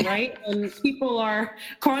parent, right? And people are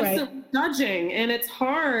constantly judging, and it's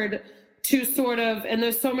hard to sort of, and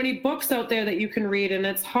there's so many books out there that you can read, and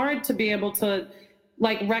it's hard to be able to,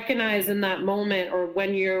 like, recognize in that moment, or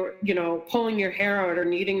when you're, you know, pulling your hair out or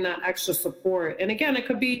needing that extra support. And again, it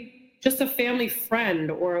could be just a family friend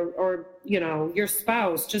or you know, your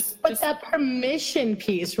spouse. But that permission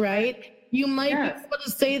piece, right? You might be able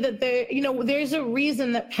to say that there's a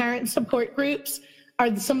reason that parent support groups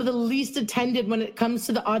are some of the least attended when it comes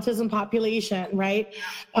to the autism population, right?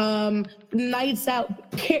 Nights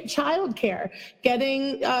out, childcare,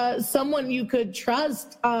 getting someone you could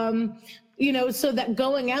trust, so that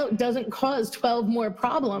going out doesn't cause 12 more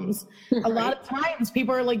problems. Right. A lot of times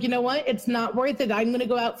people are like, you know what, it's not worth it. I'm going to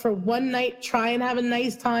go out for one night, try and have a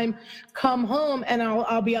nice time, come home, and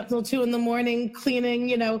I'll be up till 2 a.m.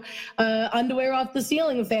 cleaning, underwear off the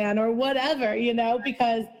ceiling fan or whatever,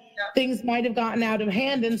 because things might have gotten out of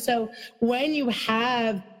hand. And so when you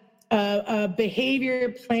have a behavior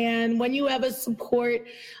plan, when you have a support,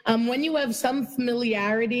 when you have some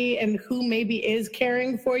familiarity and who maybe is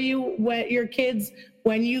caring for you, your kids,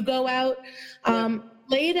 when you go out,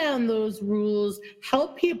 lay down those rules,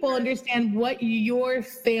 help people understand what your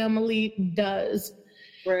family does.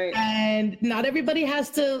 Right. And not everybody has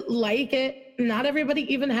to like it. not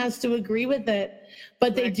everybody even has to agree with it,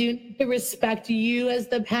 but they do need to respect you as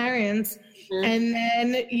the parents, and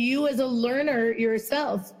then you as a learner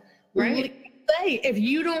yourself. Right. Say, if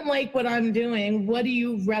you don't like what I'm doing, what do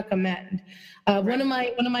you recommend? One of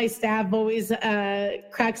my staff always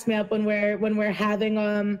cracks me up when we're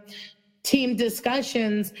having team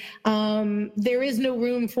discussions. There is no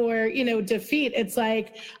room for defeat. It's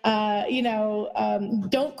like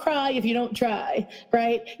don't cry if you don't try,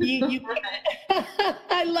 right? You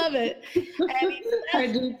I love it. And I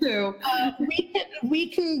do too.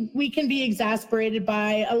 We can be exasperated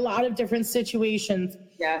by a lot of different situations.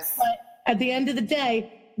 Yes. But at the end of the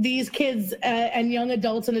day, these kids and young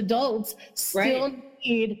adults and adults still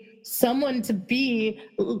need someone to be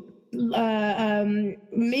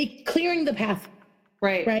clearing the path.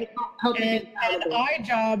 Right. And our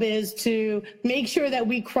job is to make sure that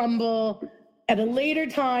we crumble at a later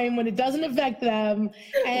time when it doesn't affect them,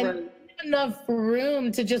 and enough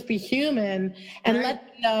room to just be human and let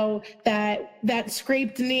them know that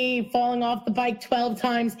scraped knee, falling off the bike 12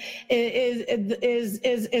 times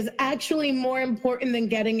is actually more important than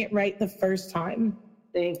getting it right the first time.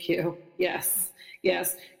 Thank you. Yes.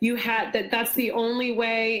 You had that's the only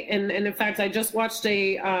way. And in fact, I just watched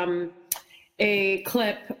a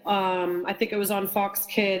clip. I think it was on Fox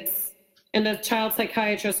Kids, and the child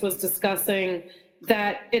psychiatrist was discussing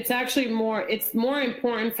that it's more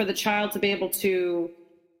important for the child to be able to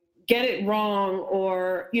get it wrong,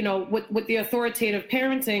 or with the authoritative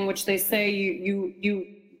parenting, which they say you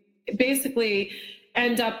basically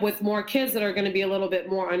end up with more kids that are going to be a little bit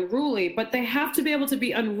more unruly, but they have to be able to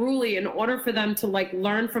be unruly in order for them to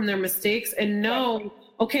learn from their mistakes and know,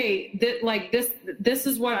 okay, this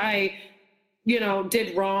is what I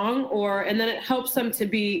did wrong, and then it helps them to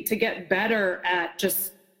get better at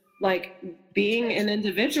just being an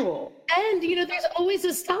individual. And there's always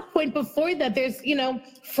a stop point before that. There's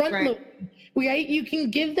front loop, right? You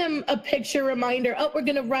can give them a picture reminder. Oh, we're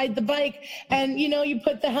gonna ride the bike, and you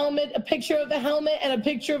put a picture of the helmet and a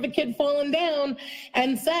picture of a kid falling down,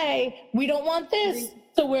 and say, we don't want this,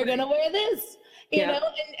 so we're gonna wear this.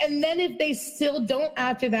 And then if they still don't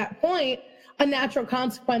after that point, a natural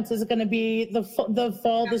consequence is going to be the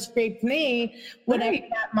fall, the scraped knee, whatever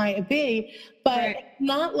that might be. But it's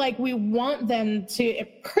not like we want them to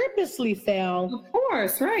purposely fail. Of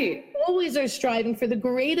course, right. We always are striving for the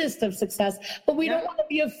greatest of success, but we don't want to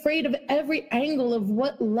be afraid of every angle of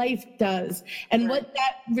what life does and what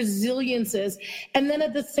that resilience is. And then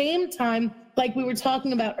at the same time, like we were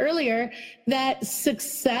talking about earlier, that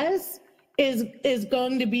success is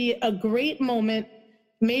going to be a great moment,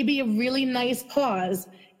 maybe a really nice pause,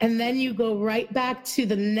 and then you go right back to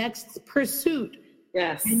the next pursuit.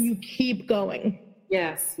 Yes. And you keep going.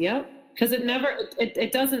 Yes. Yep. Because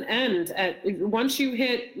it doesn't end once you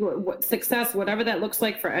hit success, whatever that looks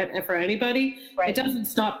like for anybody. It doesn't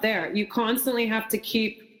stop there. You constantly have to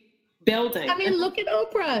keep building. I mean, look at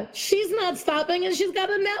Oprah. She's not stopping, and she's got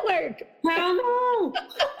a network. Hell no.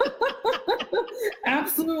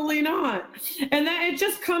 Absolutely not. And that it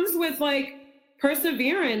just comes with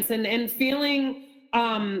perseverance and feeling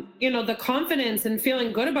the confidence and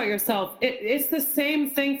feeling good about yourself. It's the same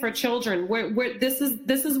thing for children. This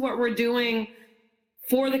is what we're doing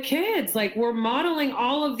for the kids. We're modeling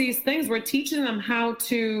all of these things. We're teaching them how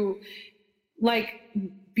to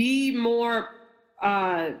be more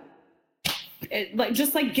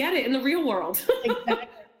get it in the real world. Exactly.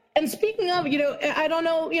 And speaking of, I don't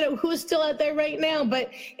know, who's still out there right now,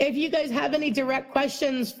 but if you guys have any direct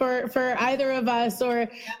questions for either of us, or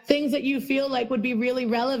things that you feel like would be really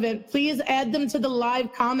relevant, please add them to the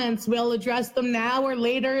live comments. We'll address them now or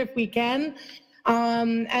later if we can.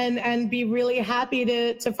 And be really happy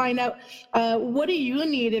to find out what do you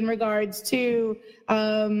need in regards to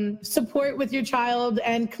support with your child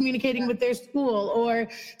and communicating with their school, or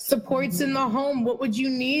supports in the home. What would you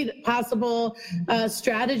need? Possible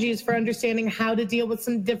strategies for understanding how to deal with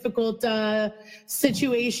some difficult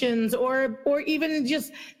situations, or even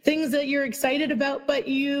just things that you're excited about, but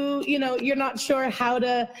you're not sure how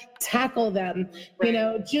to tackle them.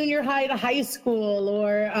 Junior high to high school,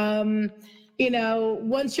 or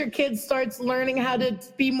once your kid starts learning how to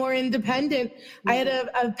be more independent. I had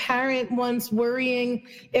a parent once worrying,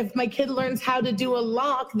 if my kid learns how to do a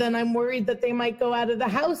lock, then I'm worried that they might go out of the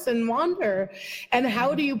house and wander. And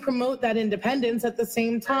how do you promote that independence at the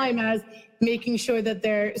same time as making sure that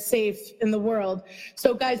they're safe in the world?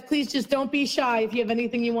 So guys, please just don't be shy if you have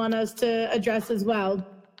anything you want us to address as well.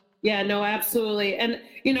 Yeah, no, absolutely. And,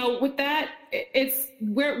 with that, it's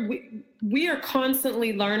where we are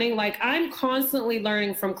constantly learning. I'm constantly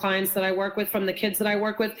learning from clients that I work with, from the kids that I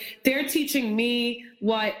work with. They're teaching me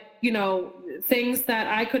what things that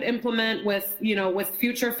I could implement with, with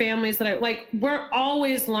future families that we're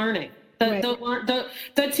always learning.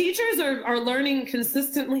 The teachers are learning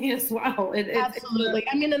consistently as well. Absolutely.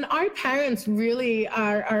 I mean, and our parents really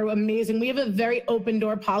are amazing. We have a very open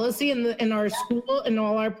door policy in our school, in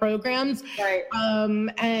all our programs. Right.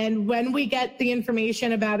 And when we get the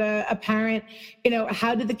information about a parent,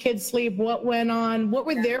 how did the kids sleep? What went on? What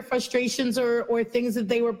were their frustrations or things that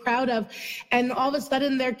they were proud of? And all of a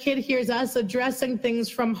sudden their kid hears us addressing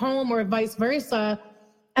things from home or vice versa.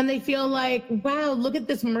 And they feel like, wow, look at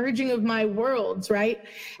this merging of my worlds, right?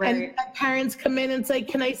 And parents come in and say,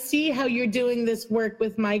 can I see how you're doing this work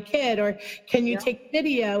with my kid? Or can you take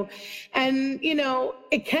video? And,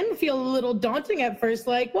 it can feel a little daunting at first,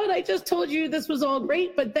 like, what? I just told you this was all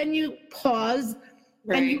great. But then you pause.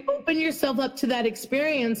 Right. And you open yourself up to that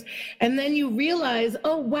experience, and then you realize,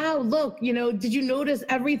 oh, wow, look, did you notice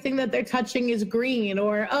everything that they're touching is green?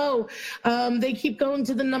 Or, they keep going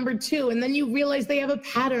to the number 2. And then you realize they have a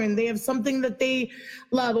pattern. They have something that they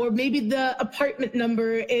love. Or maybe the apartment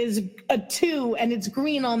number is a 2 and it's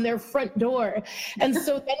green on their front door. And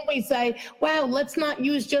so then we say, wow, let's not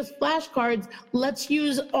use just flashcards. Let's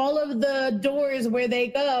use all of the doors where they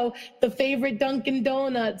go, the favorite Dunkin'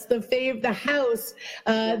 Donuts, the house,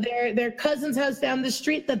 their cousin's house down the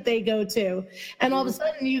street that they go to. And all of a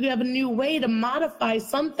sudden you have a new way to modify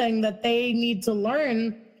something that they need to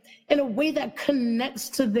learn in a way that connects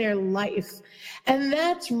to their life. And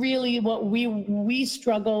that's really what we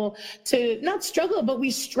struggle to, not struggle, but we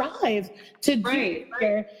strive to do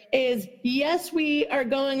here is, yes, we are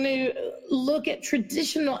going to look at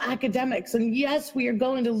traditional academics. And yes, we are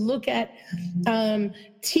going to look at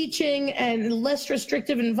teaching and less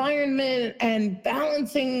restrictive environment and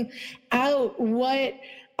balancing out what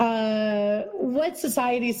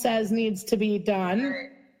society says needs to be done.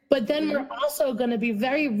 But then we're also going to be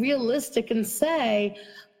very realistic and say,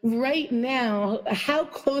 right now, how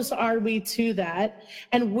close are we to that?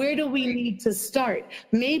 And where do we need to start?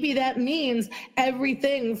 Maybe that means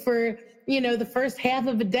everything for, the first half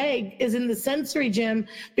of a day is in the sensory gym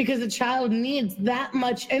because a child needs that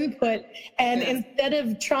much input. And instead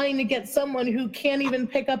of trying to get someone who can't even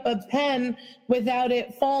pick up a pen without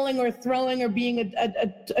it falling or throwing or being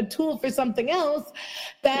a tool for something else,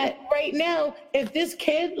 that right now, if this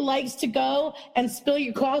kid likes to go and spill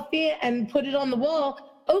your coffee and put it on the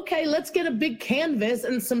wall, okay, let's get a big canvas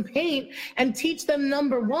and some paint and teach them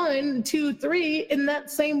number 1, 2, 3 in that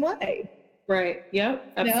same way. Right.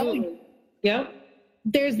 Yep. Absolutely. Yep.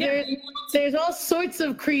 There's all sorts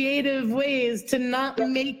of creative ways to not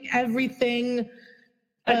make everything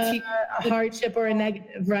a hardship or a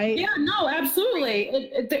negative, right? Yeah, no,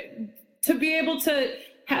 absolutely. To be able to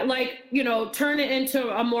turn it into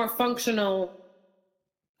a more functional,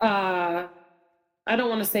 I don't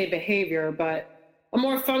want to say behavior, but a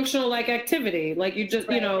more functional activity. Like you just,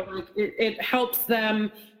 it helps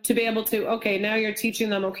them to be able to, okay, now you're teaching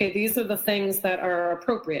them, okay, these are the things that are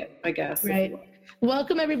appropriate, I guess. Right.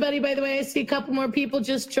 Welcome, everybody. By the way, I see a couple more people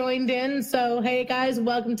just joined in. So, hey, guys,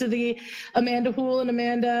 welcome to the Amanda Hool and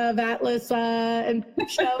Amanda Vatlis and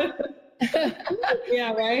show.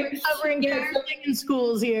 Yeah, right. We're covering parenting in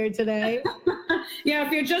schools here today. Yeah,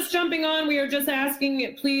 if you're just jumping on, we are just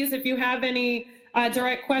asking, please, if you have any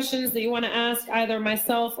direct questions that you want to ask either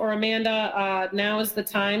myself or Amanda, now is the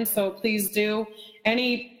time. So please do.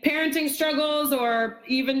 Any parenting struggles or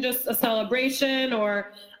even just a celebration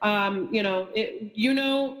or,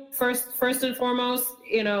 first and foremost,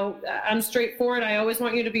 I'm straightforward. I always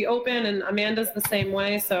want you to be open, and Amanda's the same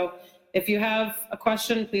way. So if you have a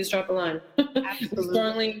question, please drop a line. Absolutely.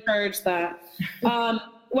 Strongly encourage that.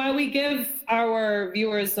 While we give our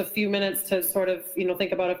viewers a few minutes to sort of,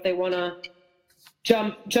 think about if they want to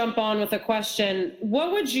jump on with a question,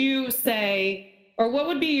 what would you say, or what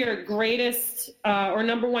would be your greatest or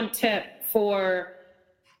number 1 tip for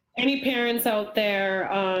any parents out there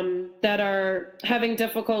that are having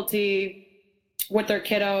difficulty with their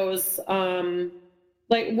kiddos?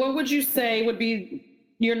 What would you say would be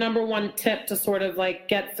your number 1 tip to sort of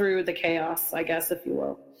get through the chaos, I guess, if you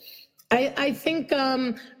will? I think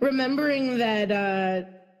remembering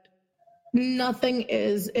that nothing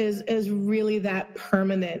is really that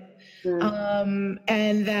permanent,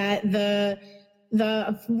 and that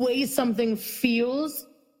the way something feels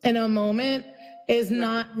in a moment is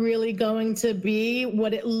not really going to be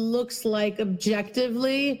what it looks like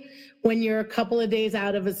objectively when you're a couple of days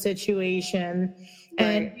out of a situation. Right.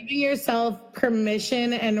 And giving yourself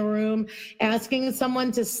permission and room, asking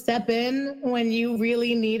someone to step in when you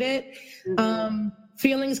really need it.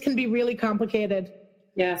 Feelings can be really complicated.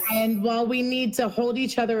 Yes. And while we need to hold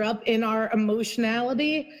each other up in our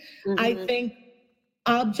emotionality, I think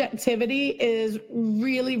objectivity is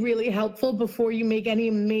really, really helpful before you make any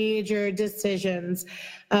major decisions.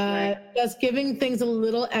 Just giving things a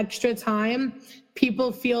little extra time.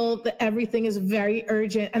 People feel that everything is very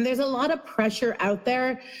urgent, and there's a lot of pressure out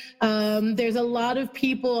there. There's a lot of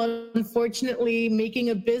people, unfortunately, making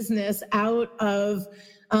a business out of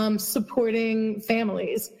supporting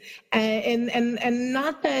families, and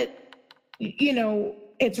not that, you know,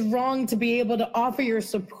 it's wrong to be able to offer your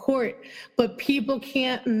support, but people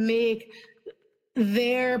can't make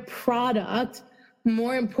their product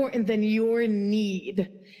more important than your need.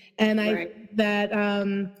 And I think that,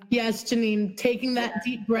 yes, Janine, taking that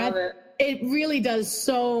deep breath, it really does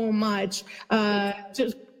so much,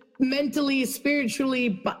 just mentally,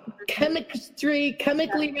 spiritually,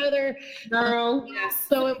 chemically rather. Yes.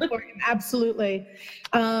 So important, absolutely.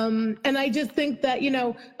 And I just think that, you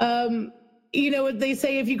know, they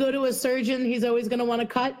say if you go to a surgeon, he's always going to want to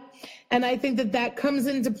cut. And I think that that comes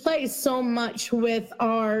into play so much with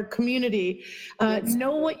our community.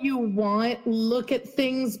 Know what you want, look at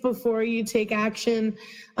things before you take action,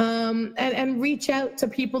 and reach out to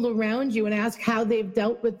people around you and ask how they've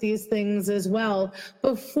dealt with these things as well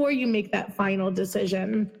before you make that final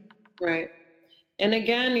decision. Right. And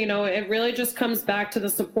again, you know, it really just comes back to the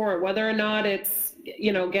support, whether or not it's,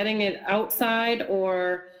 you know, getting it outside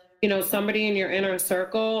or, you know, somebody in your inner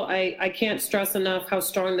circle. I can't stress enough how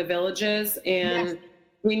strong the village is. And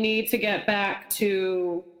we need to get back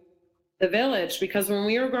to the village, because when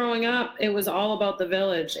we were growing up, it was all about the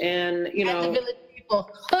village. And, you know, the village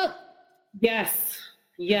people. Yes.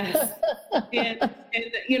 and,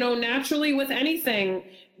 you know, naturally with anything,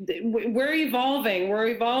 we're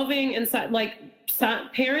evolving inside, like,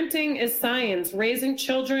 parenting is science, raising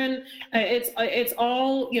children, it's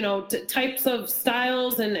all, you know, types of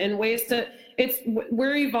styles and ways to,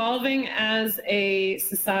 we're evolving as a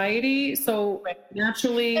society. So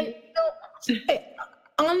naturally. And, you know,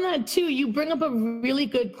 on that too, you bring up a really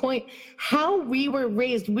good point. How we were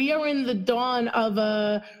raised, we are in the dawn of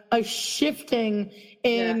a shifting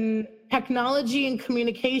in technology and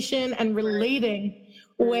communication and relating,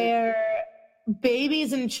 where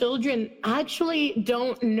babies and children actually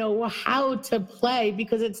don't know how to play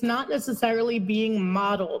because it's not necessarily being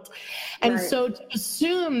modeled. And so to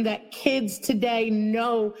assume that kids today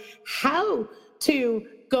know how to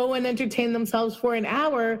go and entertain themselves for an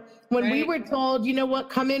hour, when we were told, you know what,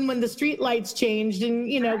 come in when the street lights changed, and,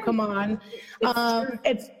 you know, come on.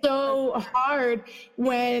 It's so hard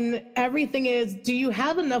when everything is, do you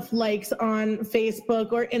have enough likes on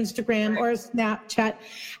Facebook or Instagram or Snapchat?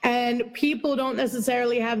 And people don't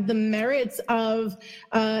necessarily have the merits of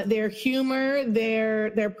their humor,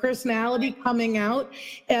 their personality coming out,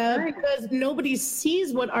 because nobody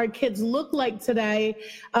sees what our kids look like today,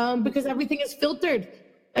 because everything is filtered.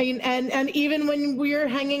 I mean, and even when we're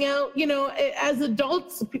hanging out, you know, as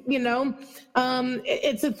adults, you know,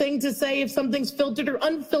 it's a thing to say if something's filtered or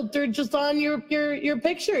unfiltered just on your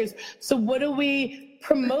pictures. So what do we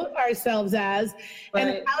promote ourselves as?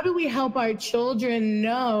 And how do we help our children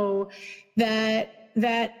know that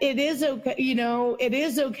it is okay, you know, it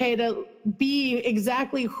is okay to be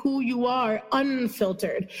exactly who you are,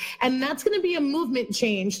 unfiltered. And that's going to be a movement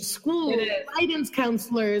change. Schools, guidance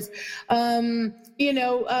counselors, you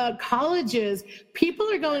know, colleges, people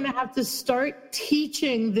are going to have to start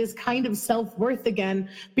teaching this kind of self-worth again,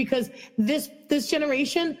 because this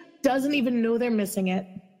generation doesn't even know they're missing it.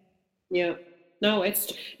 Yeah. No,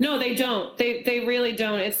 they don't. They really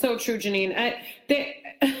don't. It's so true, Janine.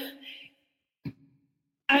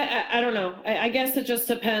 I don't know. I guess it just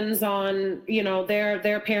depends on, you know, their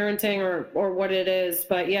parenting or what it is.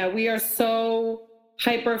 But yeah, we are so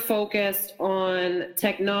hyper focused on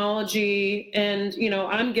technology, and, you know,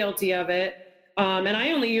 I'm guilty of it. And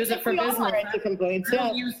I only use it for business.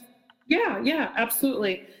 Yeah,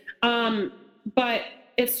 absolutely. But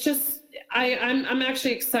it's just, I'm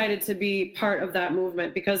actually excited to be part of that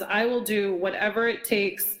movement, because I will do whatever it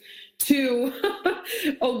takes to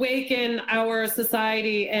awaken our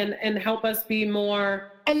society and help us be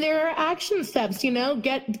more. And there are action steps, you know,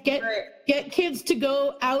 get kids to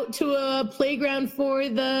go out to a playground for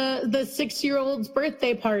the 6-year-old's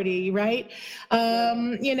birthday party, right?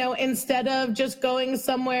 You know, instead of just going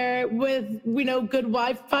somewhere with, you know, good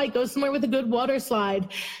Wi-Fi, go somewhere with a good water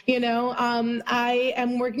slide. You know, I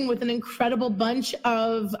am working with an incredible bunch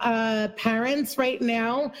of parents right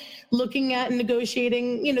now, looking at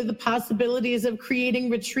negotiating, you know, the possibilities of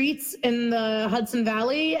creating retreats in the Hudson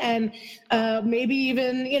Valley, and maybe even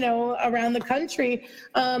and, around the country,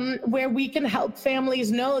 where we can help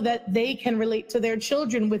families know that they can relate to their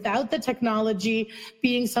children without the technology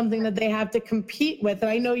being something that they have to compete with.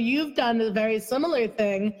 And I know you've done a very similar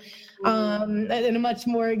thing, in a much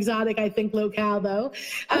more exotic, I think, locale, though.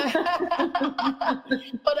 But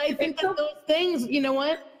I think that those things, you know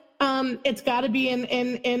what? It's got to be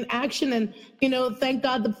in action. And, thank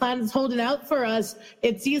God the planet's holding out for us.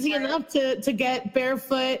 It's easy enough to get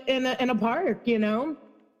barefoot in a park,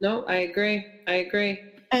 No, I agree.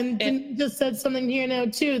 And you just said something here now,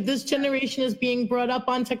 too. This generation is being brought up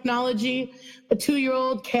on technology. A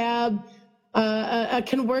 2-year-old cab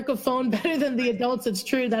can work a phone better than the adults. It's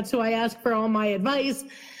true. That's who I ask for all my advice.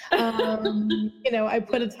 I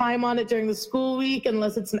put a time on it during the school week,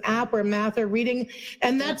 unless it's an app or math or reading.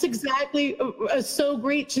 And that's exactly so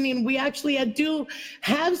great, Janine. We actually do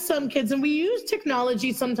have some kids, and we use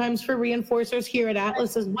technology sometimes for reinforcers here at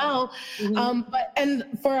Atlas as well. And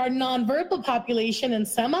for our nonverbal population and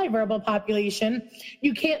semi-verbal population,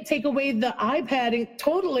 you can't take away the iPad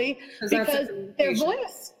totally because their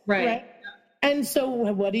voice. Right. And so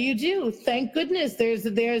what do? Thank goodness there's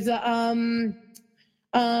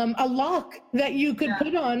a lock that you could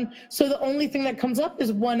put on, so the only thing that comes up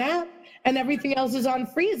is one app and everything else is on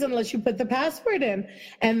freeze unless you put the password in.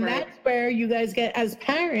 And that's where you guys get, as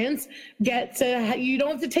parents, you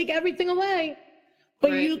don't have to take everything away,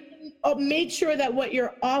 but you make sure that what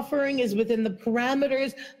you're offering is within the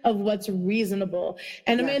parameters of what's reasonable.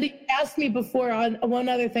 And Amanda, you asked me before on one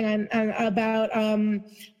other thing about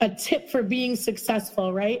a tip for being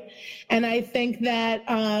successful, right? And I think that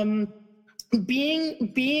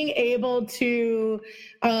being able to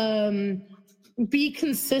be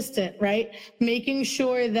consistent, right? Making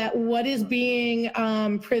sure that what is being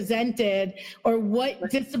presented, or what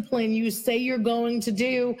discipline you say you're going to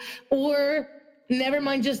do, or never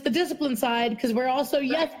mind just the discipline side, because we're also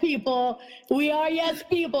yes people. We are yes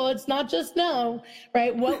people. It's not just no,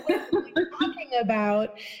 right? What we're talking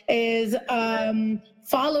about is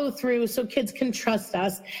follow through, so kids can trust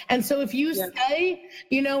us. And so if you say,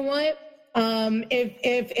 you know what,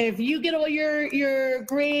 if you get all your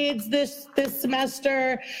grades this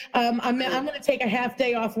semester, I'm going to take a half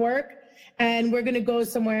day off work and we're going to go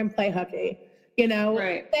somewhere and play hooky,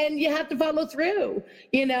 then you have to follow through,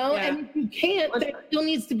 and if you can't, there still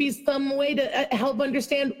needs to be some way to help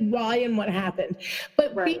understand why and what happened.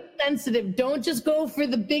 But be sensitive. Don't just go for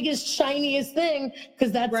the biggest, shiniest thing,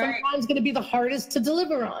 because that's sometimes going to be the hardest to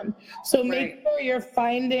deliver on. So make sure you're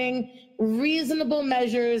finding reasonable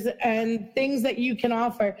measures and things that you can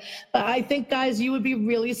offer. But I think, guys, you would be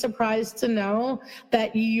really surprised to know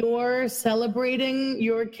that you're celebrating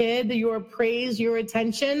your kid, your praise, your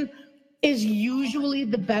attention is usually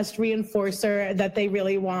the best reinforcer that they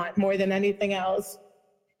really want more than anything else.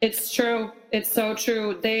 It's true. It's so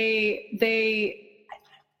true. They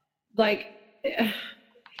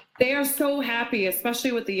are so happy,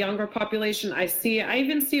 especially with the younger population. I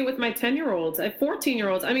even see it with my 10-year-olds,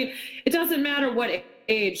 14-year-olds. I mean, it doesn't matter what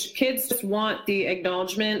age, kids just want the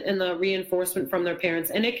acknowledgement and the reinforcement from their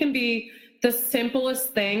parents. And it can be the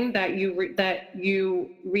simplest thing that you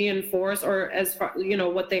reinforce, or as far,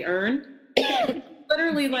 what they earn.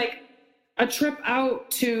 Literally like a trip out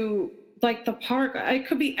to like the park. It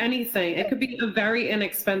could be anything. It could be a very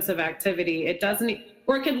inexpensive activity. It doesn't,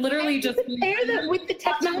 or it could literally just pair that with the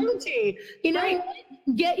technology.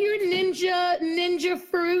 Get your ninja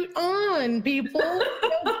fruit on, people.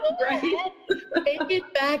 Take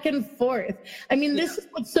it back and forth. I mean, this is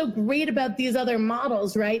what's so great about these other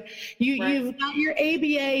models, right? You've got your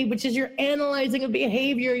ABA, which is your analyzing of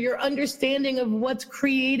behavior, your understanding of what's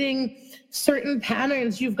creating certain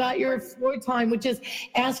patterns. You've got your floor time, which is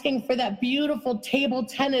asking for that beautiful table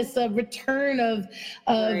tennis of return of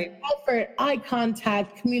effort, eye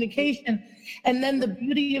contact, communication. And then the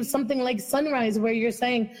beauty of something like Sunrise, where you're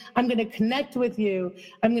saying, I'm going to connect with you.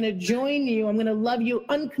 I'm going to join you. I'm going to love you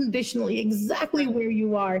unconditionally, exactly where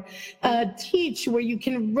you are. Teach, where you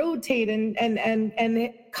can rotate and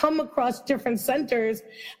come across different centers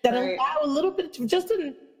that allow a little bit of just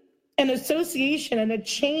an association and a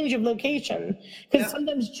change of location. Because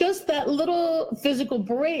sometimes just that little physical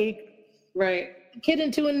break get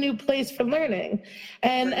into a new place for learning.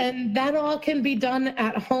 And that all can be done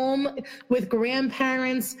at home with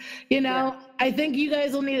grandparents. I think you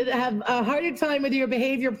guys will need to have a harder time with your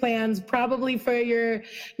behavior plans, probably for your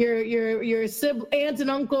aunts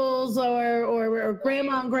and uncles or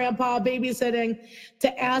grandma and grandpa babysitting,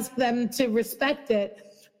 to ask them to respect it.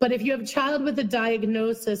 But if you have a child with a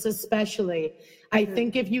diagnosis, especially, I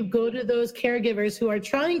think if you go to those caregivers who are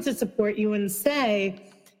trying to support you and say,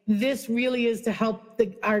 this really is to help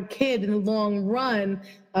our kid in the long run.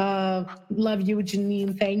 Love you,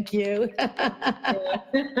 Janine. Thank you.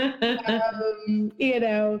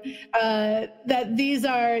 That these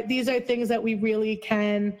are things that we really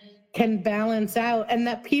can balance out, and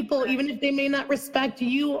that people, even if they may not respect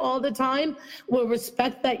you all the time, will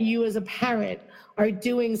respect that you as a parent are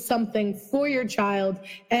doing something for your child.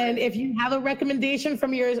 And if you have a recommendation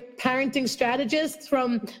from your parenting strategist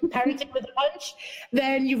from Parenting with a Punch,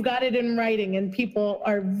 then you've got it in writing, and people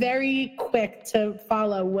are very quick to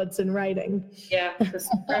follow what's in writing. Yeah, this is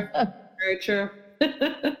very true. This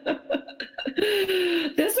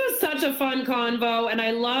was such a fun convo, and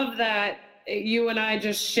I love that you and I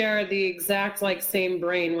just share the exact same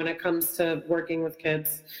brain when it comes to working with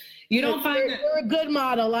kids. You don't find that you're a good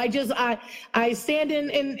model. I stand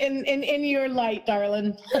in your light,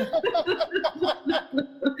 darling.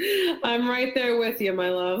 I'm right there with you, my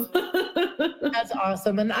love. That's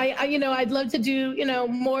awesome. And I'd love to do,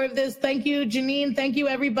 more of this. Thank you, Janine. Thank you,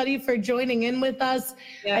 everybody, for joining in with us.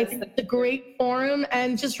 Yes. I think it's a great forum.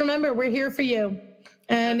 And just remember, we're here for you.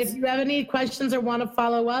 And if you have any questions or want to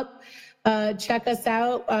follow up, check us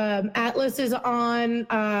out. Atlas is on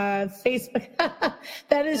Facebook.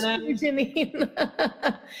 That is true, Janine.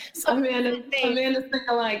 Amanda think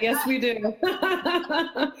alike. Yes, we do.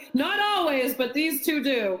 Not always, but these two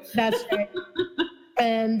do. That's right.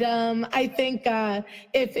 And I think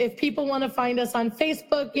if people want to find us on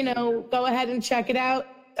Facebook, go ahead and check it out.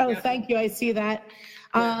 Oh, yeah. Thank you. I see that.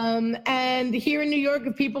 Yeah. And here in New York,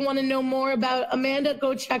 if people want to know more about Amanda,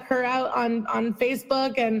 go check her out on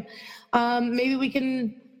Facebook, and maybe we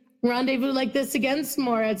can rendezvous like this again some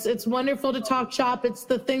more. It's wonderful to talk shop. It's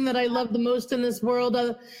the thing that I love the most in this world.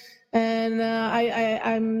 And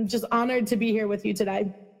I'm just honored to be here with you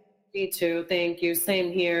today. Me too. Thank you. Same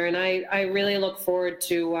here. And I really look forward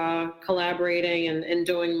to collaborating and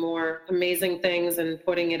doing more amazing things and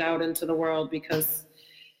putting it out into the world, because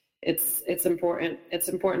it's important. It's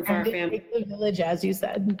important for our family. The village, as you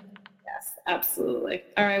said. Yes, absolutely.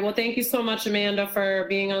 All right. Well, thank you so much, Amanda, for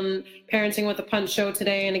being on Parenting with a Punch show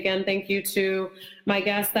today. And again, thank you to my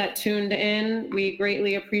guests that tuned in. We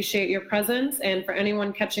greatly appreciate your presence. And for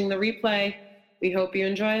anyone catching the replay, we hope you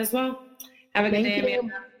enjoy as well. Have a good day,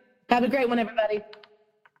 Amanda. Have a great one, everybody.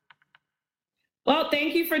 Well,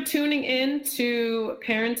 thank you for tuning in to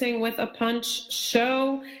Parenting with a Punch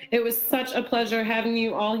show. It was such a pleasure having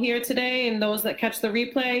you all here today, and those that catch the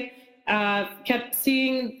replay,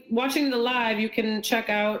 watching the live, you can check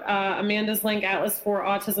out Amanda's link,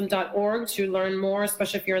 atlas4autism.org, to learn more,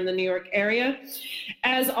 especially if you're in the New York area.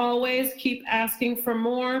 As always, keep asking for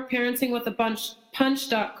more.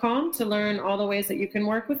 Parentingwithapunch.com to learn all the ways that you can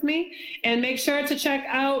work with me. And make sure to check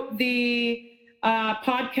out the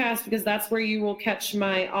podcast, because that's where you will catch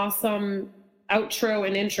my awesome outro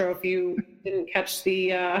and intro if you didn't catch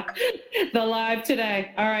the live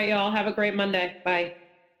today. All right, y'all. Have a great Monday. Bye.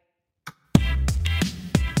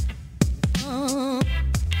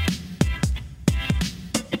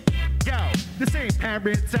 Yo, this ain't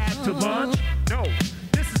Parents Out to Lunch. No,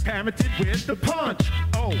 this is Parenting with the Punch.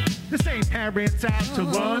 Oh, this ain't Parents Out to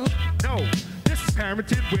Lunch. No, this is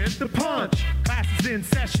Parenting with the Punch. Class is in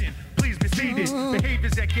session. Please be seated.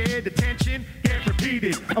 Behaviors that get attention get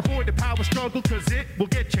repeated. Avoid the power struggle, cause it will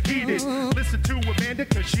get you heated. Listen to Amanda,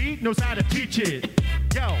 cause she knows how to teach it.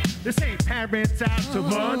 Yo, this ain't Parents Out to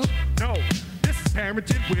Lunch. No, this is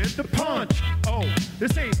Parenting with the Punch. Oh,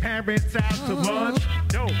 this ain't Parents Out to Lunch.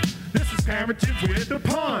 No, this is Parenting with the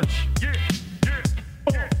Punch. Yeah, yeah,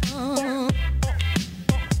 yeah, yeah.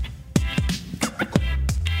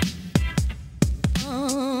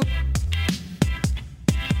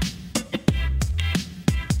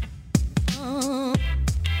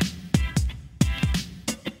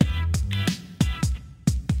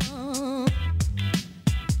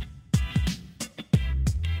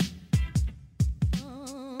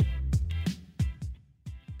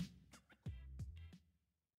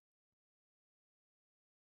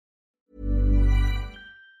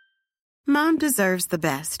 Mom deserves the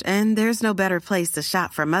best, and there's no better place to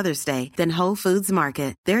shop for Mother's Day than Whole Foods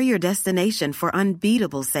Market. They're your destination for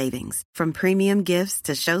unbeatable savings, from premium gifts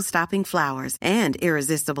to show-stopping flowers and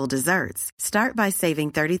irresistible desserts. Start by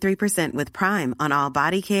saving 33% with Prime on all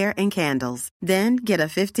body care and candles. Then get a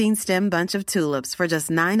 15-stem bunch of tulips for just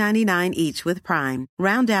 $9.99 each with Prime.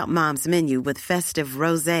 Round out Mom's menu with festive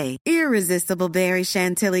rosé, irresistible berry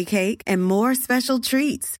chantilly cake, and more special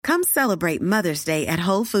treats. Come celebrate Mother's Day at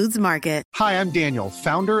Whole Foods Market. it. Hi, I'm Daniel,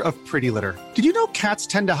 founder of Pretty Litter. Did you know cats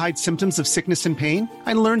tend to hide symptoms of sickness and pain?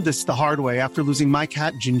 I learned this the hard way after losing my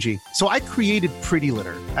cat, Gingy. So I created Pretty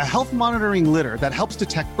Litter, a health monitoring litter that helps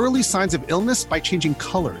detect early signs of illness by changing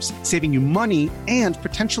colors, saving you money and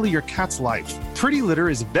potentially your cat's life. Pretty Litter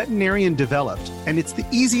is veterinarian developed, and it's the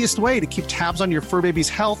easiest way to keep tabs on your fur baby's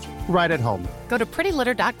health right at home. Go to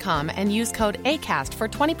prettylitter.com and use code ACAST for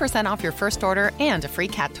 20% off your first order and a free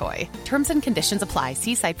cat toy. Terms and conditions apply.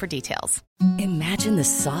 See site for details. Imagine the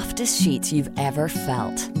softest sheets you've ever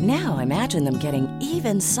felt. Now imagine them getting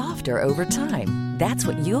even softer over time. That's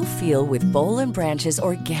what you'll feel with Boll & Branch's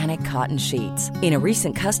organic cotton sheets. In a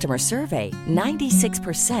recent customer survey,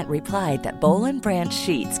 96% replied that Boll & Branch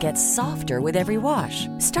sheets get softer with every wash.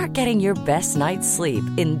 Start getting your best night's sleep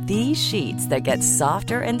in these sheets that get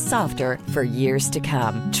softer and softer for years to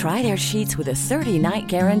come. Try their sheets with a 30-night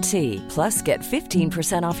guarantee. Plus, get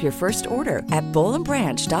 15% off your first order at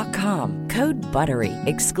bollandbranch.com. Code BUTTERY.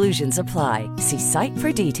 Exclusions apply. See site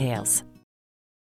for details.